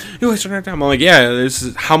time. I'm like, yeah, this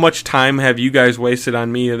is how much time have you guys wasted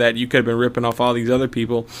on me that you could have been ripping off all these other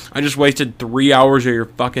people. I just wasted 3 hours of your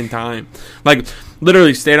fucking time. Like,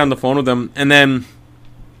 literally stayed on the phone with them. And then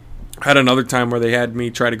I had another time where they had me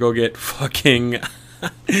try to go get fucking...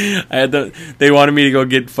 they wanted me to go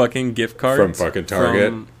get fucking gift cards. From fucking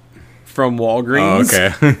Target? From Walgreens.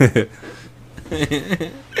 Oh, okay.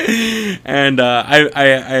 And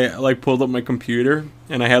I like pulled up my computer,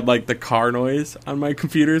 and I had like the car noise on my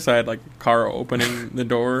computer, so I had like a car opening the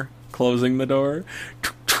door, closing the door,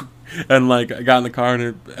 and like I got in the car,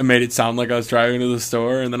 and it made it sound like I was driving to the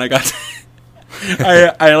store. And then I got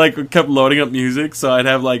I like kept loading up music, so I'd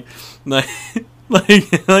have like a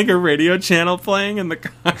radio channel playing in the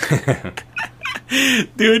car.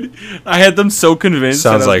 Dude, I had them so convinced.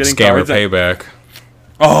 Sounds like scammer payback.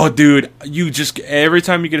 Oh, dude, every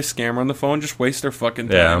time you get a scammer on the phone, just waste their fucking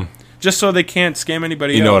time. Yeah. Just so they can't scam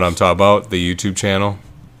anybody else. You know what I'm talking about? The YouTube channel?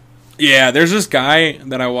 Yeah, there's this guy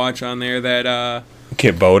that I watch on there that,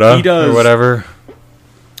 Kit Boda or whatever?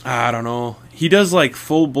 I don't know. He does, like,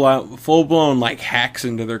 full-blown, like, hacks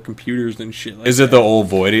into their computers and shit like that. Is it the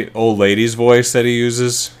old lady's voice that he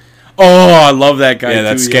uses? Oh, I love that guy, yeah,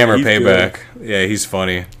 that's Scammer Payback. Good. Yeah, he's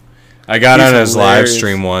funny. I got on his live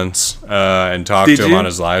stream once and talked to him on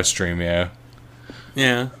his live stream, yeah.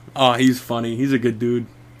 Yeah. Oh, he's funny. He's a good dude.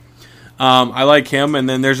 I like him, and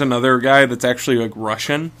then there's another guy that's actually like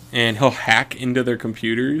Russian, and he'll hack into their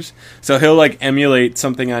computers. So he'll like emulate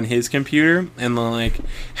something on his computer, and then like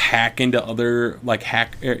hack into other like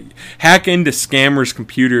hack into scammers'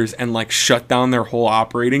 computers and like shut down their whole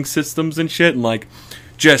operating systems and shit, and like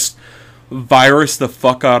just virus the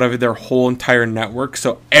fuck out of their whole entire network,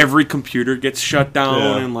 so every computer gets shut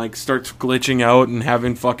down and like starts glitching out and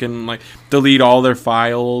having fucking like delete all their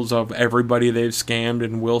files of everybody they've scammed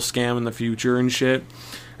and will scam in the future and shit.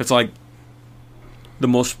 It's like the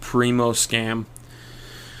most primo scam.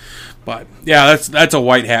 But yeah, that's a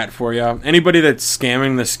white hat for you. Anybody that's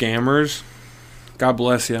scamming the scammers, God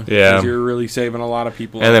bless you. Yeah, 'cause you're really saving a lot of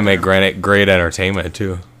people. And they make great entertainment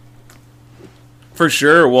too. For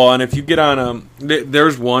sure. Well, and if you get on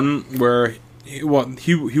there's one where he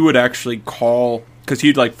would actually call, because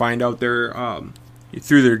he'd like find out their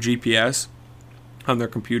through their GPS on their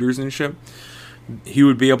computers and shit. He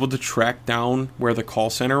would be able to track down where the call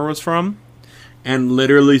center was from, and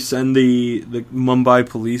literally send the Mumbai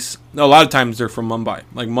police. A lot of times they're from Mumbai.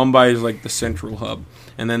 Like Mumbai is like the central hub,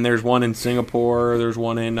 and then there's one in Singapore. There's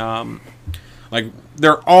one in like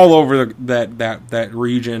they're all over that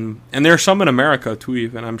region, and there's some in America too.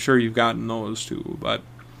 Even I'm sure you've gotten those too, but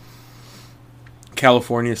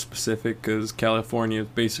California specific, because California is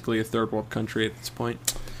basically a third world country at this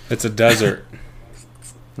point. It's a desert.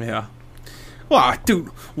 Yeah. Well, dude,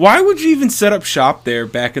 why would you even set up shop there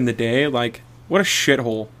back in the day? Like, what a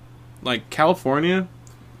shithole. Like, California?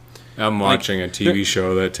 I'm watching a TV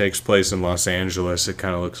show that takes place in Los Angeles. It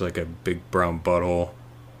kind of looks like a big brown butthole.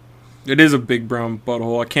 It is a big brown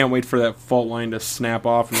butthole. I can't wait for that fault line to snap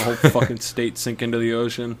off and the whole fucking state sink into the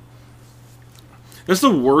ocean. That's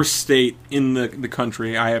the worst state in the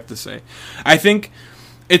country, I have to say. I think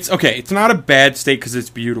it's not a bad state because it's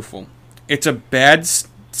beautiful. It's a bad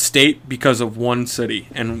state because of one city,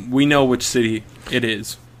 and we know which city it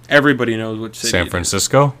is. Everybody knows which city. San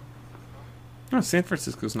Francisco? No, San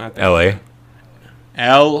Francisco's not that. L.A.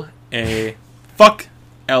 L.A. Fuck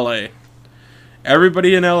L.A.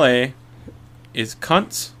 Everybody in L.A. is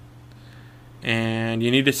cunts, and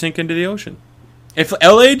you need to sink into the ocean. If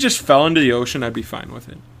L.A. just fell into the ocean, I'd be fine with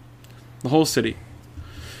it. The whole city.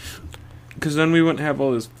 Because then we wouldn't have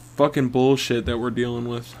all this fucking bullshit that we're dealing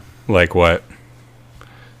with. Like what?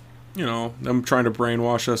 You know, them trying to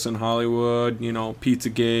brainwash us in Hollywood, you know,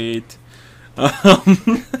 Pizzagate.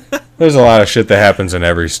 There's a lot of shit that happens in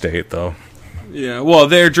every state, though. Yeah, well,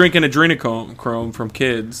 they're drinking adrenochrome from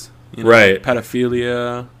kids. You know, right.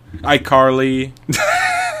 Pedophilia. iCarly.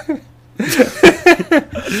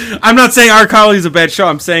 I'm not saying iCarly's a bad show.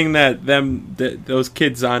 I'm saying that those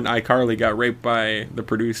kids on iCarly got raped by the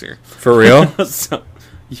producer. For real? So,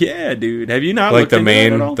 yeah, dude. Have you not like looked into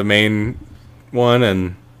that at all? The main one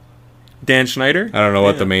and Dan Schneider? I don't know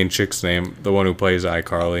what the main chick's name, the one who plays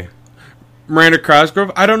iCarly. Miranda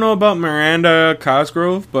Cosgrove? I don't know about Miranda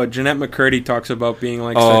Cosgrove, but Jeanette McCurdy talks about being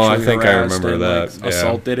like sexually I think I harassed remember and that. like,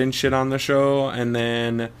 assaulted and shit on the show. And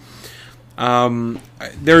then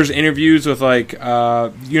there's interviews with like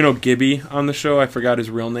Gibby on the show. I forgot his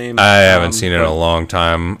real name. I haven't seen it in a long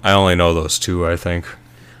time. I only know those two, I think.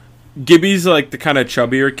 Gibby's like the kind of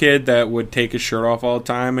chubbier kid that would take his shirt off all the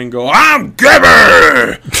time and go, "I'm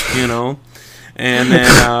Gibby!" You know? And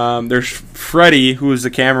then there's Freddie, who is the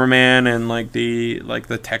cameraman and like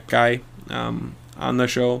the tech guy on the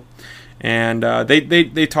show. And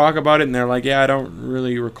they talk about it, and they're like, yeah, I don't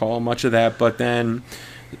really recall much of that. But then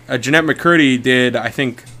Jeanette McCurdy did, I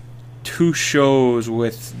think, 2 shows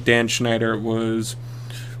with Dan Schneider. It was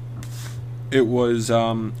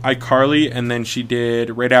iCarly, and then she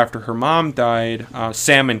did, right after her mom died,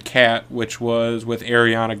 Sam and Cat, which was with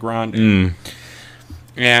Ariana Grande.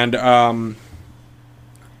 And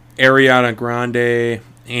Ariana Grande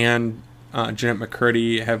and Jeanette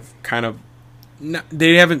McCurdy have kind of...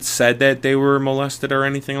 they haven't said that they were molested or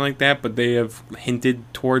anything like that, but they have hinted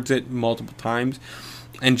towards it multiple times.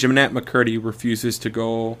 And Jeanette McCurdy refuses to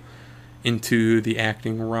go into the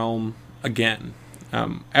acting realm again.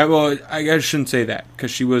 Well, I shouldn't say that,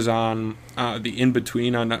 because she was on The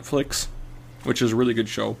In-Between on Netflix, which is a really good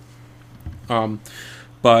show.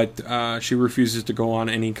 But she refuses to go on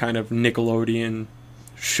any kind of Nickelodeon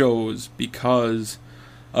shows because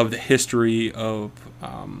of the history of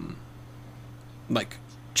like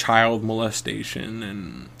child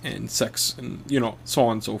molestation and sex and so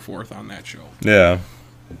on and so forth on that show. Yeah.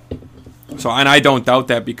 So, and I don't doubt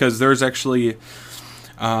that, because there's actually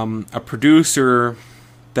a producer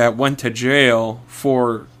that went to jail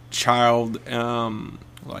for child,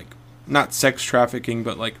 like, not sex trafficking,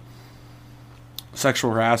 but like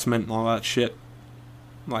sexual harassment and all that shit.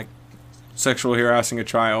 Like sexually harassing a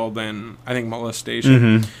child and I think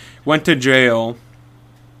molestation. Went to jail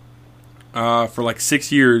for like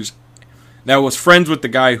 6 years. That was friends with the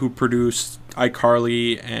guy who produced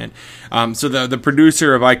iCarly, and so the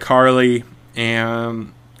producer of iCarly,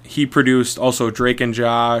 and he produced also Drake and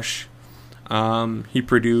Josh. He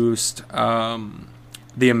produced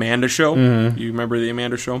The Amanda Show. You remember The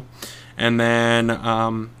Amanda Show? And then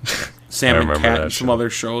Sam and Cat and some other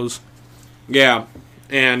shows. Yeah.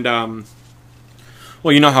 And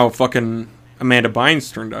well, you know how fucking Amanda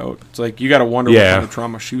Bynes turned out. It's like you got to wonder what kind of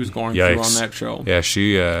trauma she was going through on that show. Yeah,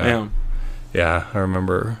 she. Yeah, I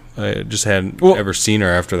remember. I just hadn't ever seen her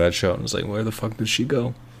after that show, and I was like, where the fuck did she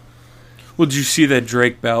go? Well, did you see that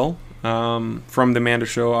Drake Bell from the Amanda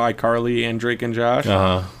Show, iCarly, and Drake and Josh?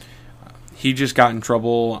 he just got in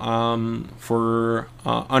trouble for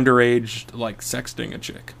underage, like, sexting a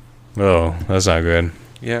chick. Oh, that's not good.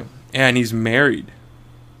 Yeah. And he's married.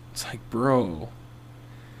 It's like, bro,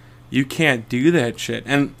 you can't do that shit.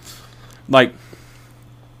 And, like,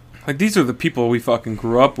 these are the people we fucking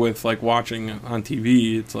grew up with, like, watching on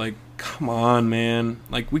TV. It's like, come on, man.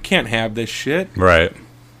 Like, we can't have this shit. Right.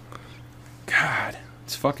 God,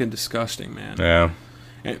 it's fucking disgusting, man. Yeah.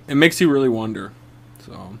 It makes you really wonder.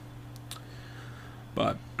 So,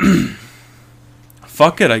 but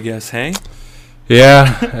fuck it, I guess. Hey.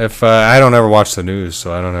 Yeah. If I don't ever watch the news,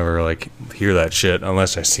 so I don't ever like hear that shit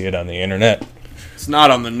unless I see it on the internet. It's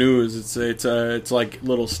not on the news. It's like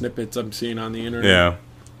little snippets I'm seeing on the internet. Yeah.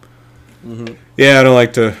 Mm-hmm. Yeah, I don't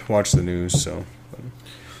like to watch the news, so.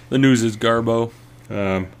 The news is garbo.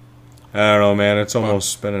 I don't know, man. It's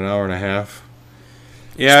almost been an hour and a half.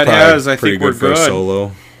 Yeah, it has. I think we're for good. A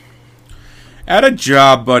solo. At a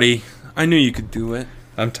job, buddy. I knew you could do it.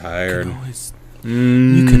 I'm tired.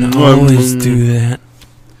 You can always do that.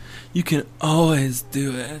 You can always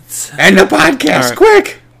do it. End the podcast,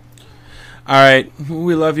 quick! All right.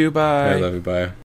 We love you. Bye. I love you. Bye.